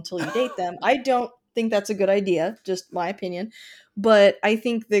uncomfortable until you date them." I don't think that's a good idea, just my opinion. But I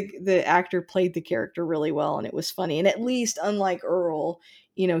think the actor played the character really well, and it was funny. And at least, unlike Earl,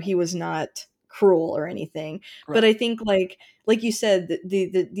 he was not cruel or anything. But Right. I think, like you said,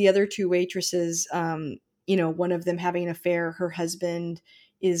 the other two waitresses, one of them having an affair, her husband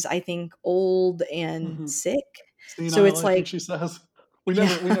is, I think, old and Hmm. sick. So Senile, it's I think like, she says.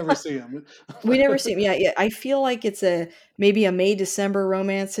 yeah, We never see him. we never see him. Yeah, yeah. I feel like it's maybe a May December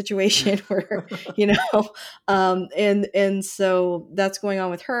romance situation where, and so that's going on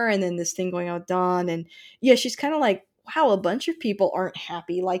with her, and then this thing going on with Dawn, and yeah, she's kind of like, wow, a bunch of people aren't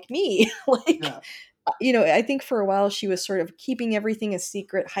happy like me. Like, Yeah. I think for a while she was sort of keeping everything a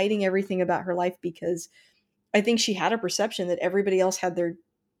secret, hiding everything about her life because I think she had a perception that everybody else had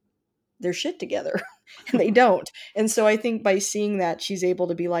their shit together and they don't. And so I think by seeing that, she's able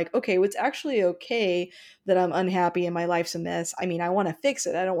to be like, okay, well, it's actually okay that I'm unhappy and my life's a mess. I mean, I want to fix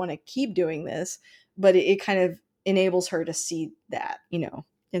it. I don't want to keep doing this, but it kind of enables her to see that,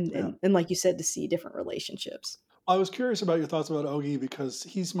 and, Yeah. and like you said, to see different relationships. I was curious about your thoughts about Ogie because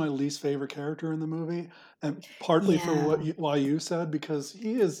he's my least favorite character in the movie, and partly for Yeah. why you said, because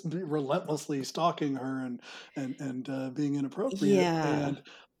he is relentlessly stalking her and being inappropriate, Yeah. and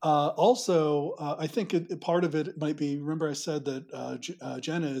also I think part of it might be. Remember, I said that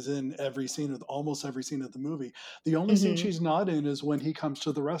Jenna is in almost every scene of the movie. The only scene Hmm. she's not in is when he comes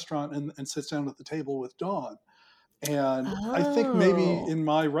to the restaurant and sits down at the table with Dawn. And I think maybe Oh. in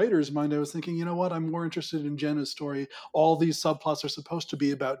my writer's mind, I was thinking, you know what? I'm more interested in Jenna's story. All these subplots are supposed to be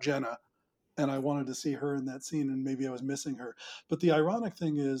about Jenna. And I wanted to see her in that scene, and maybe I was missing her. But the ironic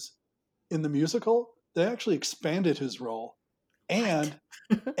thing is, in the musical, they actually expanded his role, What?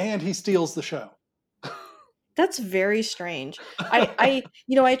 and he steals the show. That's very strange.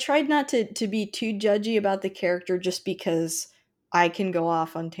 I tried not to be too judgy about the character just because I can go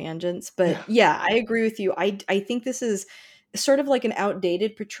off on tangents, but Yeah, yeah, I agree with you. I think this is sort of like an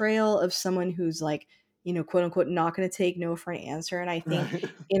outdated portrayal of someone who's like, quote unquote, not going to take no for an answer. And I think right.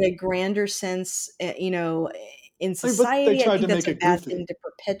 in a grander sense, in I mean, but they society, I tried to think that's make a it bad thing goofy. to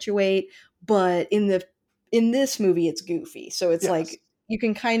perpetuate. But in this movie, it's goofy, so it's Yes, like you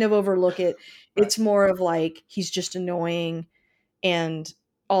can kind of overlook it. right. It's more of like he's just annoying, and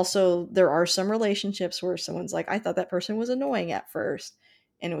also there are some relationships where someone's like, I thought that person was annoying at first,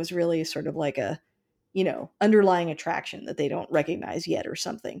 and it was really sort of like a, underlying attraction that they don't recognize yet or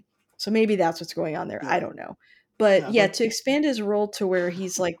something. So maybe that's what's going on there. I Yeah, don't know. But yeah. yeah, But to expand his role to where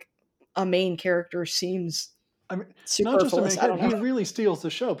he's like a main character seems I mean, not just a superfluous. main I don't character. know. He really steals the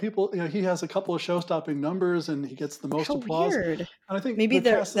show. People, he has a couple of show-stopping numbers, and he gets the most How applause. weird. And I think Maybe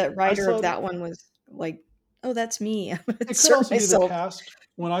the cast that that I writer of saw, that one was like Oh, that's me. I'm gonna It could insert also be the myself. cast.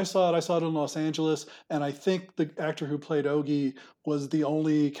 When I saw it in Los Angeles, and I think the actor who played Ogie was the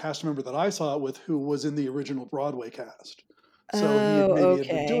only cast member that I saw it with who was in the original Broadway cast. So Oh, maybe had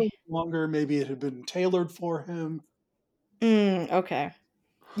been doing okay. it longer, maybe it had been tailored for him. Okay.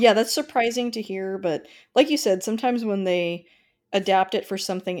 Yeah, that's surprising to hear, but like you said, sometimes when they adapt it for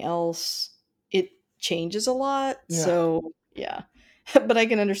something else, it changes a lot. Yeah. So, yeah. But I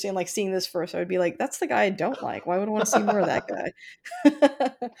can understand like seeing this first, I would be like, that's the guy I don't like. Why would I want to see more of that guy?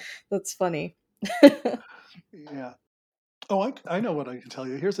 That's funny. Yeah. Oh, I know what I can tell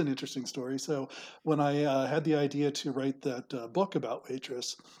you. Here's an interesting story. So, when I had the idea to write that book about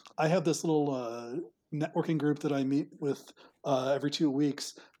Waitress, I have this little networking group that I meet with every 2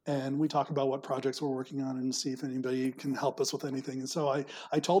 weeks, and we talk about what projects we're working on and see if anybody can help us with anything. And so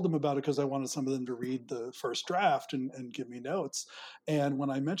I told them about it because I wanted some of them to read the first draft and give me notes. And when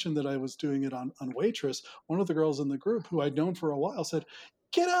I mentioned that I was doing it on Waitress, one of the girls in the group who I'd known for a while said,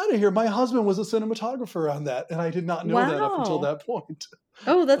 "Get out of here. My husband was a cinematographer on that." And I did not know that up until Wow. that point.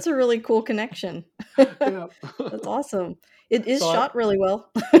 Oh, that's a really cool connection. Yeah. That's awesome. It is So I, shot really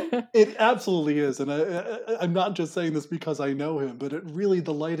well. it absolutely is. And I'm not just saying this because I know him, but it really,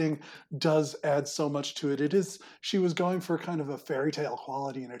 the lighting does add so much to it. It is, she was going for kind of a fairy tale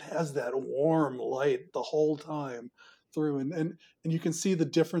quality, and it has that warm light the whole time through. And you can see the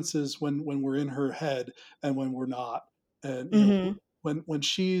differences when we're in her head and when we're not. And, Mhm. when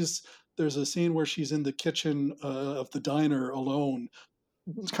there's a scene where she's in the kitchen of the diner alone,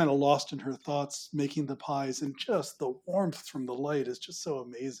 kind of lost in her thoughts making the pies, and just the warmth from the light is just so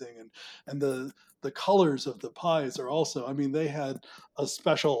amazing. And the colors of the pies are also, I mean, they had a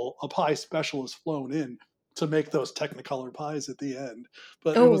pie specialist flown in to make those technicolor pies at the end,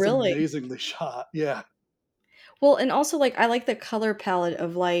 but it Oh, was really? amazingly shot. Yeah. Well, and also, like, I like the color palette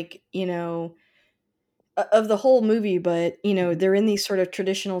of, like, of the whole movie, but, Mhm. they're in these sort of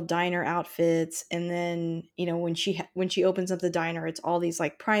traditional diner outfits, and then, when she opens up the diner, it's all these,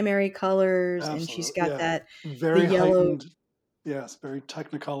 like, primary colors, and she's Absolutely, got yeah. the Very yellow. heightened. Yes, very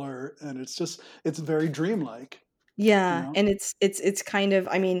technicolor, and it's very dreamlike, you Yeah, know. and it's kind of,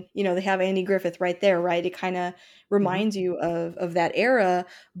 I mean, they have Andy Griffith right there, right? It kinda Hmm. reminds you of that era,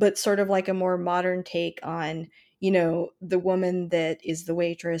 but sort of like a more modern take on, the woman that is the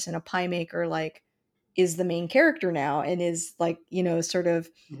waitress and a pie maker, like, is the main character now and is like, sort of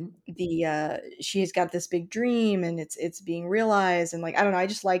Hmm. she's got this big dream and it's being realized, and like, I don't know, I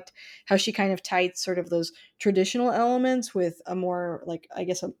just liked how she kind of tied sort of those traditional elements with a more, like, I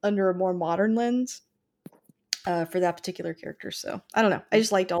guess, under a more modern lens for that particular character. So I don't know. I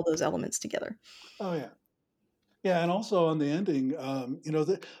just liked all those elements together. Oh yeah. Yeah, and also on the ending,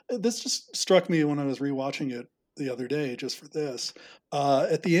 this just struck me when I was rewatching it the other day, just for this.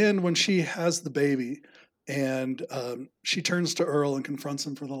 At the end, when she has the baby, and she turns to Earl and confronts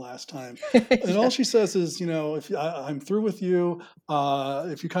him for the last time, and all Yeah. she says is, "If I'm through with you,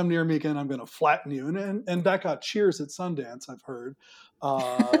 if you come near me again, I'm going to flatten you." And that got cheers at Sundance, I've heard.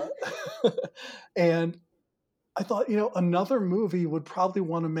 Uh, and I thought, another movie would probably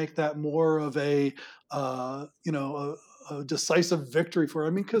want to make that more of a decisive victory for her.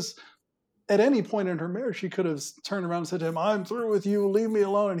 I mean, because at any point in her marriage, she could have turned around and said to him, "I'm through with you, leave me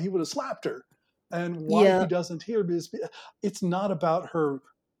alone," and he would have slapped her. And why he Yeah. doesn't hear, because it's not about her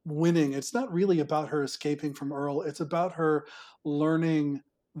winning. It's not really about her escaping from Earl. It's about her learning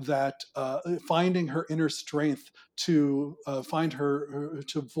that, finding her inner strength to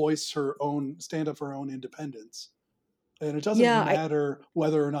to voice her own, stand up for her own independence. And it doesn't Yeah. matter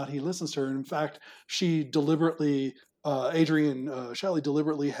whether or not he listens to her. In fact, she deliberately, Adrian Shelley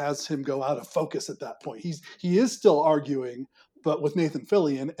deliberately has him go out of focus at that point. He is still arguing, but with Nathan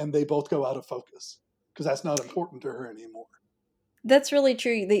Fillion, and they both go out of focus because that's not important to her anymore. That's really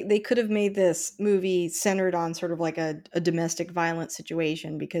true. They could have made this movie centered on sort of like a domestic violence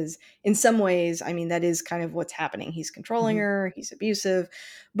situation, because in some ways, I mean, that is kind of what's happening. He's controlling Hmm. her, he's abusive,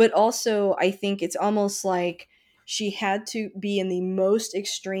 but also I think it's almost like she had to be in the most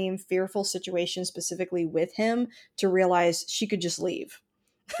extreme fearful situation specifically with him to realize she could just leave.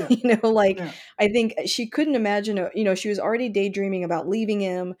 Yeah, Like, yeah, I think she couldn't imagine, she was already daydreaming about leaving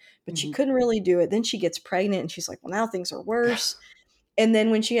him, but she hmm, couldn't really do it. Then she gets pregnant and she's like, well, now things are worse. And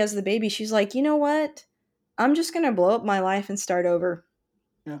then when she has the baby, she's like, "You know what? I'm just gonna blow up my life and start over.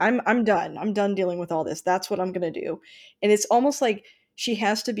 yeah. I'm done. I'm done dealing with all this. That's what I'm gonna do." And it's almost like she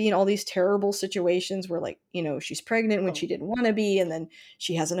has to be in all these terrible situations where, like, she's pregnant when Oh, she didn't want to be, and then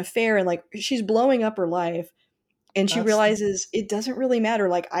she has an affair, and like she's blowing up her life, and she that's realizes it doesn't really matter.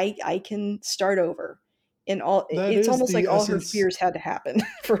 Like, I can start over. and all That it's is almost the like all her essence. fears had to happen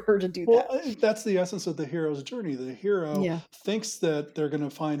for her to do Well, that. that's the essence of the hero's journey. The hero Yeah. thinks that they're going to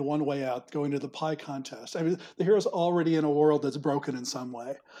find one way out going to the pie contest. I mean, the hero's already in a world that's broken in some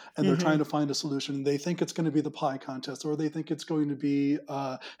way, and they're trying Mhm. to find a solution. They think it's going to be the pie contest, or they think it's going to be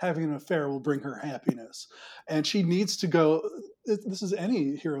having an affair will bring her happiness. And she needs to go. This is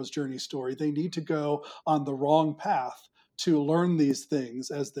any hero's journey story. They need to go on the wrong path to learn these things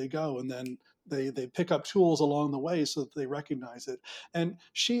as they go, and then they pick up tools along the way so that they recognize it. And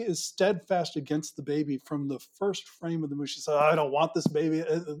she is steadfast against the baby from the first frame of the movie. She said, I don't want this baby.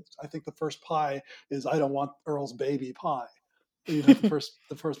 I think the first pie is, I don't want Earl's baby pie. You know,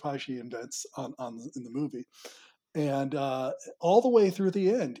 the first pie she invents on in the movie. And all the way through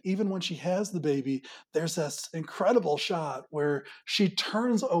the end, even when she has the baby, there's this incredible shot where she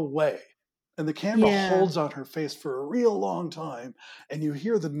turns away and the camera Yeah. holds on her face for a real long time. And you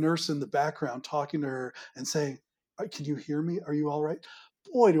hear the nurse in the background talking to her and saying, Can you hear me? Are you all right?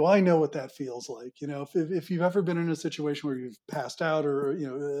 Boy, do I know what that feels like. You know, if you've ever been in a situation where you've passed out or,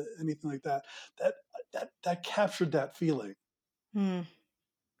 anything like that, that, that captured that feeling. Mm.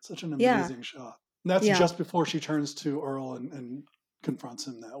 Such an Yeah. amazing shot. And that's Yeah. just before she turns to Earl and confronts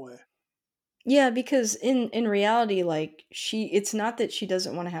him that way. Yeah, because in reality, like, it's not that she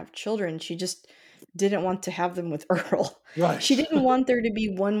doesn't wanna have children, she just didn't want to have them with Earl. She Right. didn't want there to be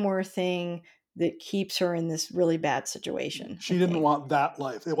one more thing that keeps her in this really bad situation, I She didn't think. want that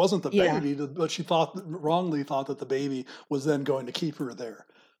life. It wasn't the Yeah. baby, but she wrongly thought that the baby was then going to keep her there.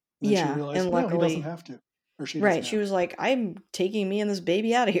 And then she Yeah, and realized, no, he doesn't luckily have to, or she doesn't right, she have was like, "I'm taking me and this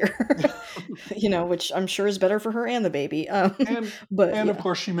baby out of here." to. Which I'm sure is better for her and the baby, and but and of yeah.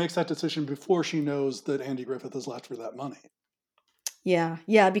 course she makes that decision before she knows that Andy Griffith has left for that money. Yeah,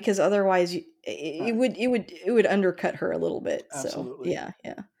 yeah, because otherwise it Right. would undercut her a little bit, so, Absolutely. yeah,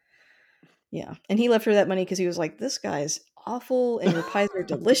 yeah. Yeah, and he left her that money because he was like, "This guy's awful, and your pies are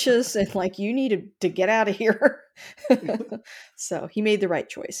delicious, and, like, you need to get out of here." So, he made the right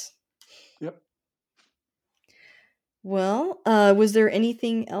choice. Yep. Well, was there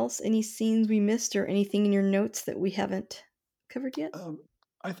anything else, any scenes we missed or anything in your notes that we haven't covered yet?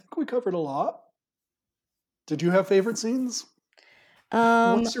 I think we covered a lot. Did you have favorite scenes?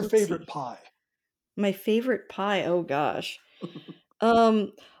 What's your Let's favorite see. pie? My favorite pie, oh gosh.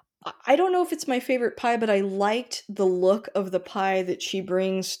 Um, I don't know if it's my favorite pie, but I liked the look of the pie that she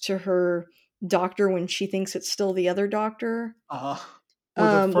brings to her doctor when she thinks it's still the other doctor. Uh, or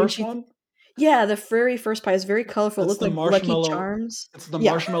the When first she one? yeah, the very first pie is very colorful, it That's looked the like Lucky marshmallow. Charms. It's the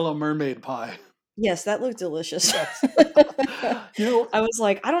Yeah. marshmallow mermaid pie. Yes, that looked delicious. Yes. You know, I was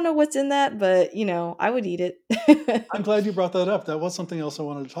like, "I don't know what's in that, but, I would eat it." I'm glad you brought that up. That was something else I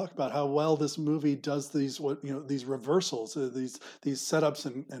wanted to talk about. How well this movie does these reversals, these setups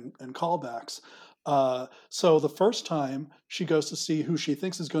and callbacks. So the first time she goes to see who she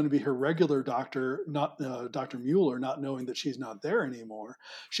thinks is going to be her regular doctor, not Dr. Mueller, not knowing that she's not there anymore,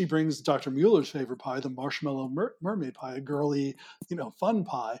 she brings Dr. Mueller's favorite pie, the marshmallow mermaid pie, a girly, fun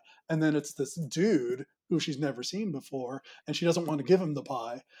pie, and then it's this dude who she's never seen before, and she doesn't want to give him the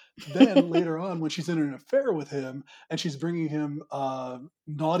pie. Then later on, when she's in an affair with him, and she's bringing him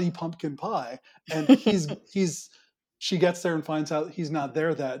naughty pumpkin pie, and she gets there and finds out he's not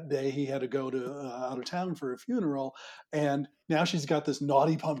there that day. He had to go to out of town for a funeral, and now she's got this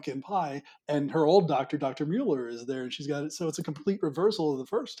naughty pumpkin pie, and her old doctor, Dr. Mueller, is there, and she's got it. So it's a complete reversal of the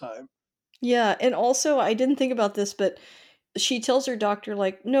first time. Yeah, and also, I didn't think about this, but she tells her doctor,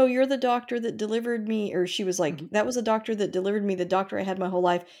 like, "No, you're the doctor that delivered me," or she was like, Mhm. "That was the doctor that delivered me, the doctor I had my whole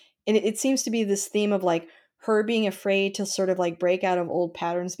life." And it seems to be this theme of, like, her being afraid to sort of, like, break out of old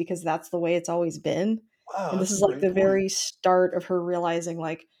patterns because that's the way it's always been. Wow, And this that's is, a like, great the point. very start of her realizing,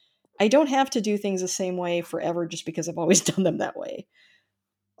 like, "I don't have to do things the same way forever just because I've always done them that way."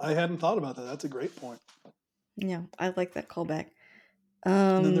 I hadn't thought about that. That's a great point. Yeah, I like that callback.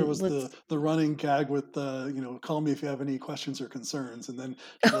 And then there was Let's the running gag with call me if you have any questions or concerns, and then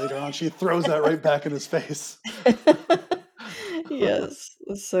later on she throws that right back in his face. Yes,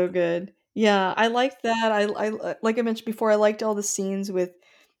 that's so good. Yeah, I liked that. Like I mentioned before, I liked all the scenes with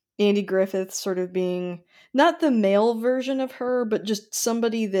Andy Griffith sort of being not the male version of her, but just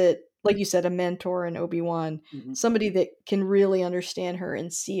somebody that, like you said, a mentor in Obi-Wan, Mhm. somebody that can really understand her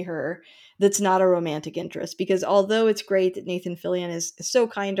and see her, that's not a romantic interest. Because although it's great that Nathan Fillion is so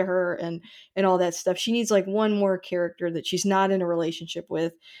kind to her and all that stuff, she needs like one more character that she's not in a relationship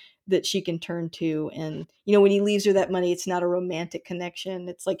with that she can turn to. And when he leaves her that money, it's not a romantic connection.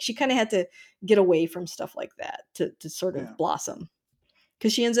 It's like she kind of had to get away from stuff like that to sort of Yeah. blossom.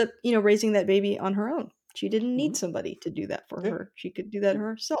 Because she ends up, raising that baby on her own. She didn't need Mhm. somebody to do that for Yeah. her. She could do that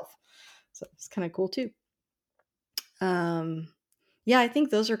herself. So it's kind of cool too. Um, yeah, I think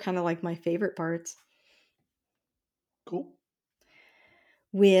those are kind of like my favorite parts. Cool.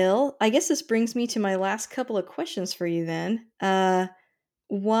 Well, I guess this brings me to my last couple of questions for you then.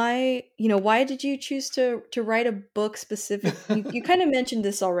 Why did you choose to write a book specific? You kind of mentioned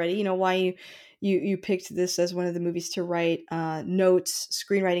this already, why you picked this as one of the movies to write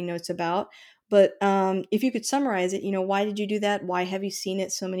screenwriting notes about. But if you could summarize it, why did you do that? Why have you seen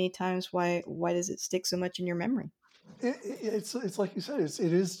it so many times? Why does it stick so much in your memory? It's like you said, it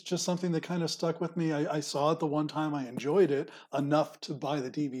is just something that kind of stuck with me. I saw it the one time, I enjoyed it enough to buy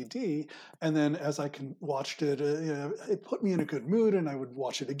the DVD, and then as I can watched it, it put me in a good mood, and I would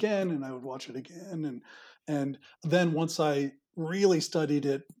watch it again, and I would watch it again, and then once I really studied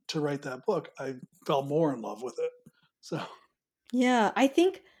it to write that book, I fell more in love with it. So Yeah, I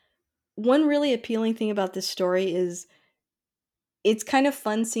think one really appealing thing about this story is it's kind of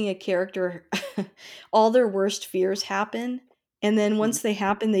fun seeing a character all their worst fears happen, and then mhm, once they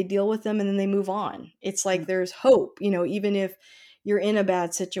happen, they deal with them and then they move on. It's yeah, like there's hope, even if you're in a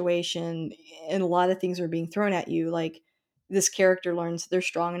bad situation and a lot of things are being thrown at you, like this character learns they're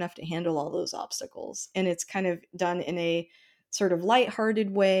strong enough to handle all those obstacles. And it's kind of done in a sort of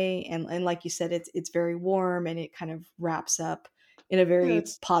lighthearted way, and like you said, it's very warm and it kind of wraps up in a yeah,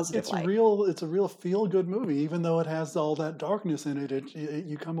 very positive light. it's a real feel good movie, even though it has all that darkness in it.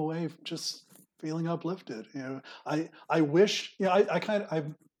 You come away just feeling uplifted. I wish, I kind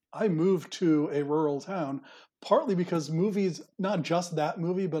of I moved to a rural town partly because movies, not just that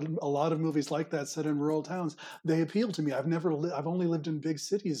movie, but a lot of movies like that set in rural towns, they appeal to me. I've only lived in big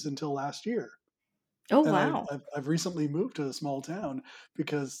cities until last year, Oh, and wow. I've recently moved to a small town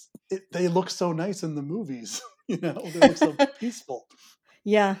because they look so nice in the movies. They look so peaceful.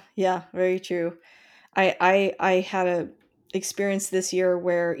 Yeah, yeah, very true. I had a experience this year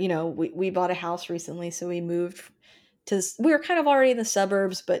where, we bought a house recently, so we moved we were kind of already in the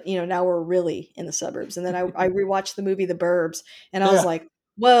suburbs, but now we're really in the suburbs. And then I rewatched the movie The Burbs, and I was Yeah. like,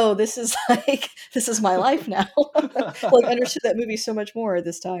 whoa, this is like this is my life now. Like understood that movie so much more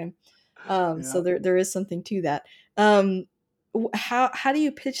this time. So Yeah. there is something to that. Um, how do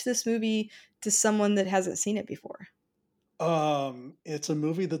you pitch this movie to someone that hasn't seen it before? It's a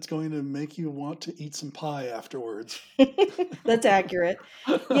movie that's going to make you want to eat some pie afterwards. That's accurate.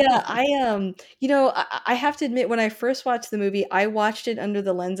 Yeah, I have to admit when I first watched the movie, I watched it under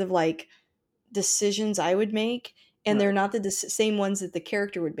the lens of like decisions I would make, and they're Right. not the same ones that the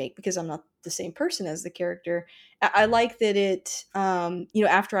character would make because I'm not the same person as the character. I like that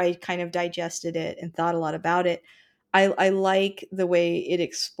after I kind of digested it and thought a lot about it, I like the way it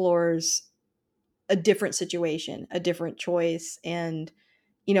explores a different situation, a different choice, and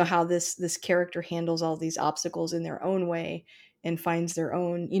how this character handles all these obstacles in their own way and finds their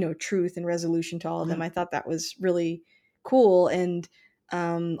own truth and resolution to all of them. Yeah. I thought that was really cool, and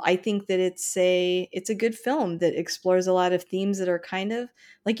I think that it's a good film that explores a lot of themes that are kind of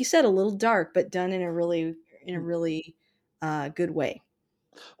like you said a little dark, but done in a really good way.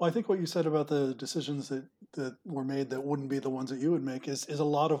 Well, I think what you said about the decisions that were made that wouldn't be the ones that you would make is a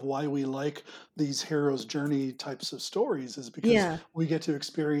lot of why we like these hero's journey types of stories, is because Yeah. we get to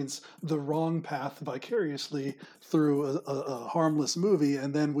experience the wrong path vicariously through a harmless movie,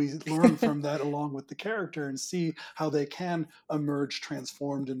 and then we learn from that along with the character and see how they can emerge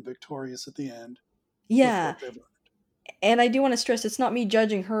transformed and victorious at the end with Yeah, what they've learned. and I do want to stress it's not me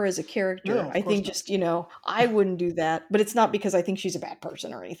judging her as a No, character. of I course think not. just, I wouldn't do that, but it's not because I think she's a bad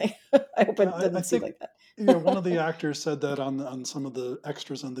person or anything. I hope Yeah, it I doesn't seem think like that. one of the actors said that on some of the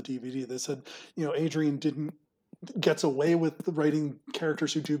extras on the DVD. They said, Adrian didn't gets away with writing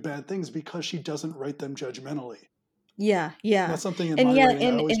characters who do bad things because she doesn't write them judgmentally. Yeah, yeah. That's something in And my yeah, writing.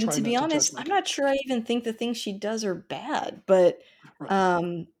 I always and try to be not to judge honest, my I'm not sure I characters. even think the things she does are bad, but Right.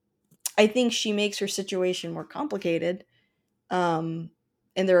 um I think she makes her situation more complicated. Um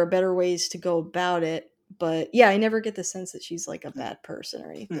and there are better ways to go about it, but yeah, I never get the sense that she's like a Yeah. bad person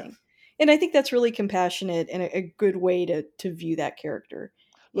or Yeah. anything. And I think that's really compassionate and a good way to view that character.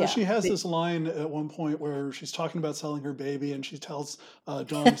 Well, Yeah. she has this line at one point where she's talking about selling her baby, and she tells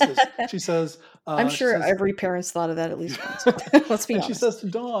Dawn. I'm She sure says, every parent's thought of that at least once. Let's be and she honest. says to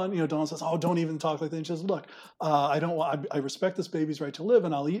Dawn, Dawn says, "Oh, don't even talk like that." And she says, "Look, I don't want. I respect this baby's right to live,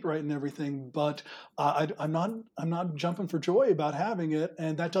 and I'll eat right and everything, but I'm not jumping for joy about having it,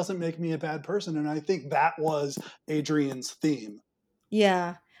 and that doesn't make me a bad person." And I think that was Adrian's theme.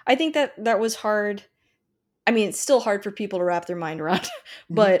 Yeah. I think that was hard. I mean, it's still hard for people to wrap their mind around,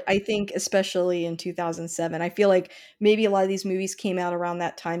 Hmm. but I think especially in 2007, I feel like maybe a lot of these movies came out around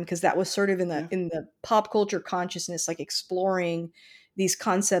that time because that was sort of in the Yeah. in the pop culture consciousness, like exploring, these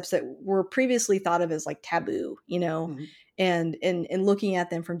concepts that were previously thought of as like taboo, you know, Mm-hmm. and looking at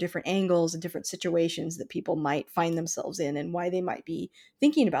them from different angles and different situations that people might find themselves in and why they might be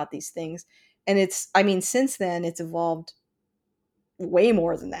thinking about these things. And it's, I mean, since then it's evolved way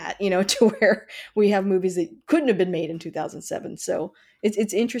more than that, you know, to where we have movies that couldn't have been made in 2007. So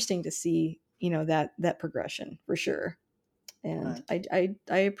it's interesting to see, you know, that progression for sure. And Right.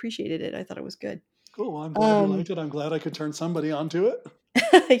 I appreciated it. I thought it was good. Cool. Well, I'm glad you Um, liked it. I'm glad I could turn somebody onto it.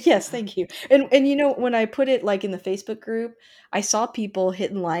 yes, thank you. And you know, when I put it like in the Facebook group, I saw people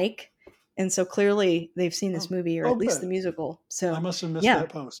hitting like, and so clearly they've seen this Oh, movie or oh, at least the good. musical. I So must have missed yeah, that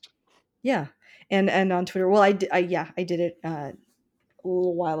post. yeah. And on Twitter, well, I did it a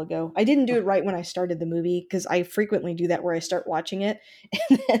little while ago. I didn't do it right when I started the movie because I frequently do that where I start watching it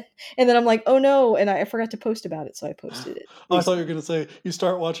and then I'm like, oh no, and I forgot to post about it, so I posted it Oh, I thought you were recently. going to say you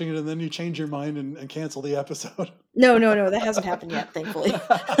start watching it and then you change your mind and cancel the episode. No, no, no, that hasn't happened yet, thankfully.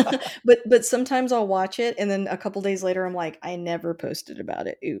 But sometimes I'll watch it and then a couple days later I'm like, I never posted about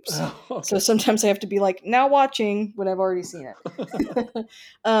it. Oops. Oh, So okay. sometimes I have to be like, now watching when I've already seen it.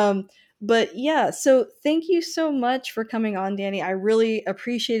 um, but yeah, so thank you so much for coming on, Danny. I really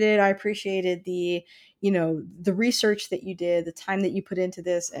appreciate it. I appreciated the, you know, the research that you did, the time that you put into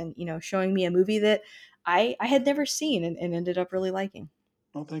this, and you know, showing me a movie that I had never seen and ended up really liking.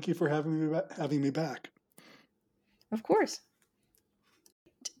 Well, thank you for having me back. Of course.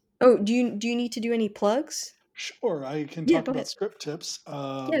 Oh, do you need to do any plugs? Sure, I can Yeah, talk go about ahead. script tips.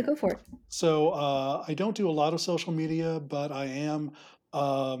 Yeah, go for it. I don't do a lot of social media, but I am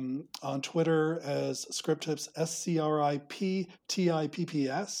on Twitter as script tips, SCRIPTIPPS.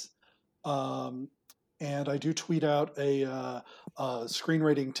 Um, and I do tweet out a screen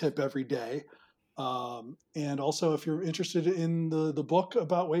rating tip every day. And also, if you're interested in the book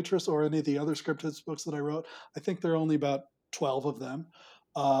about Waitress or any of the other script tips books that I wrote, I think there are only about 12 of them.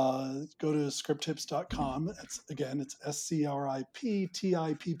 Go to scripttips.com. It's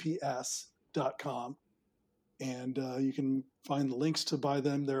SCRIPTIPPS.com. And you can find the links to buy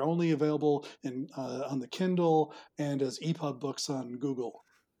them. They're only available on the Kindle and as EPUB books on Google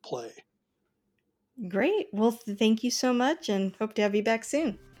Play. Great. Well, thank you so much and hope to have you back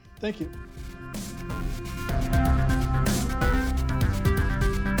soon. Thank you.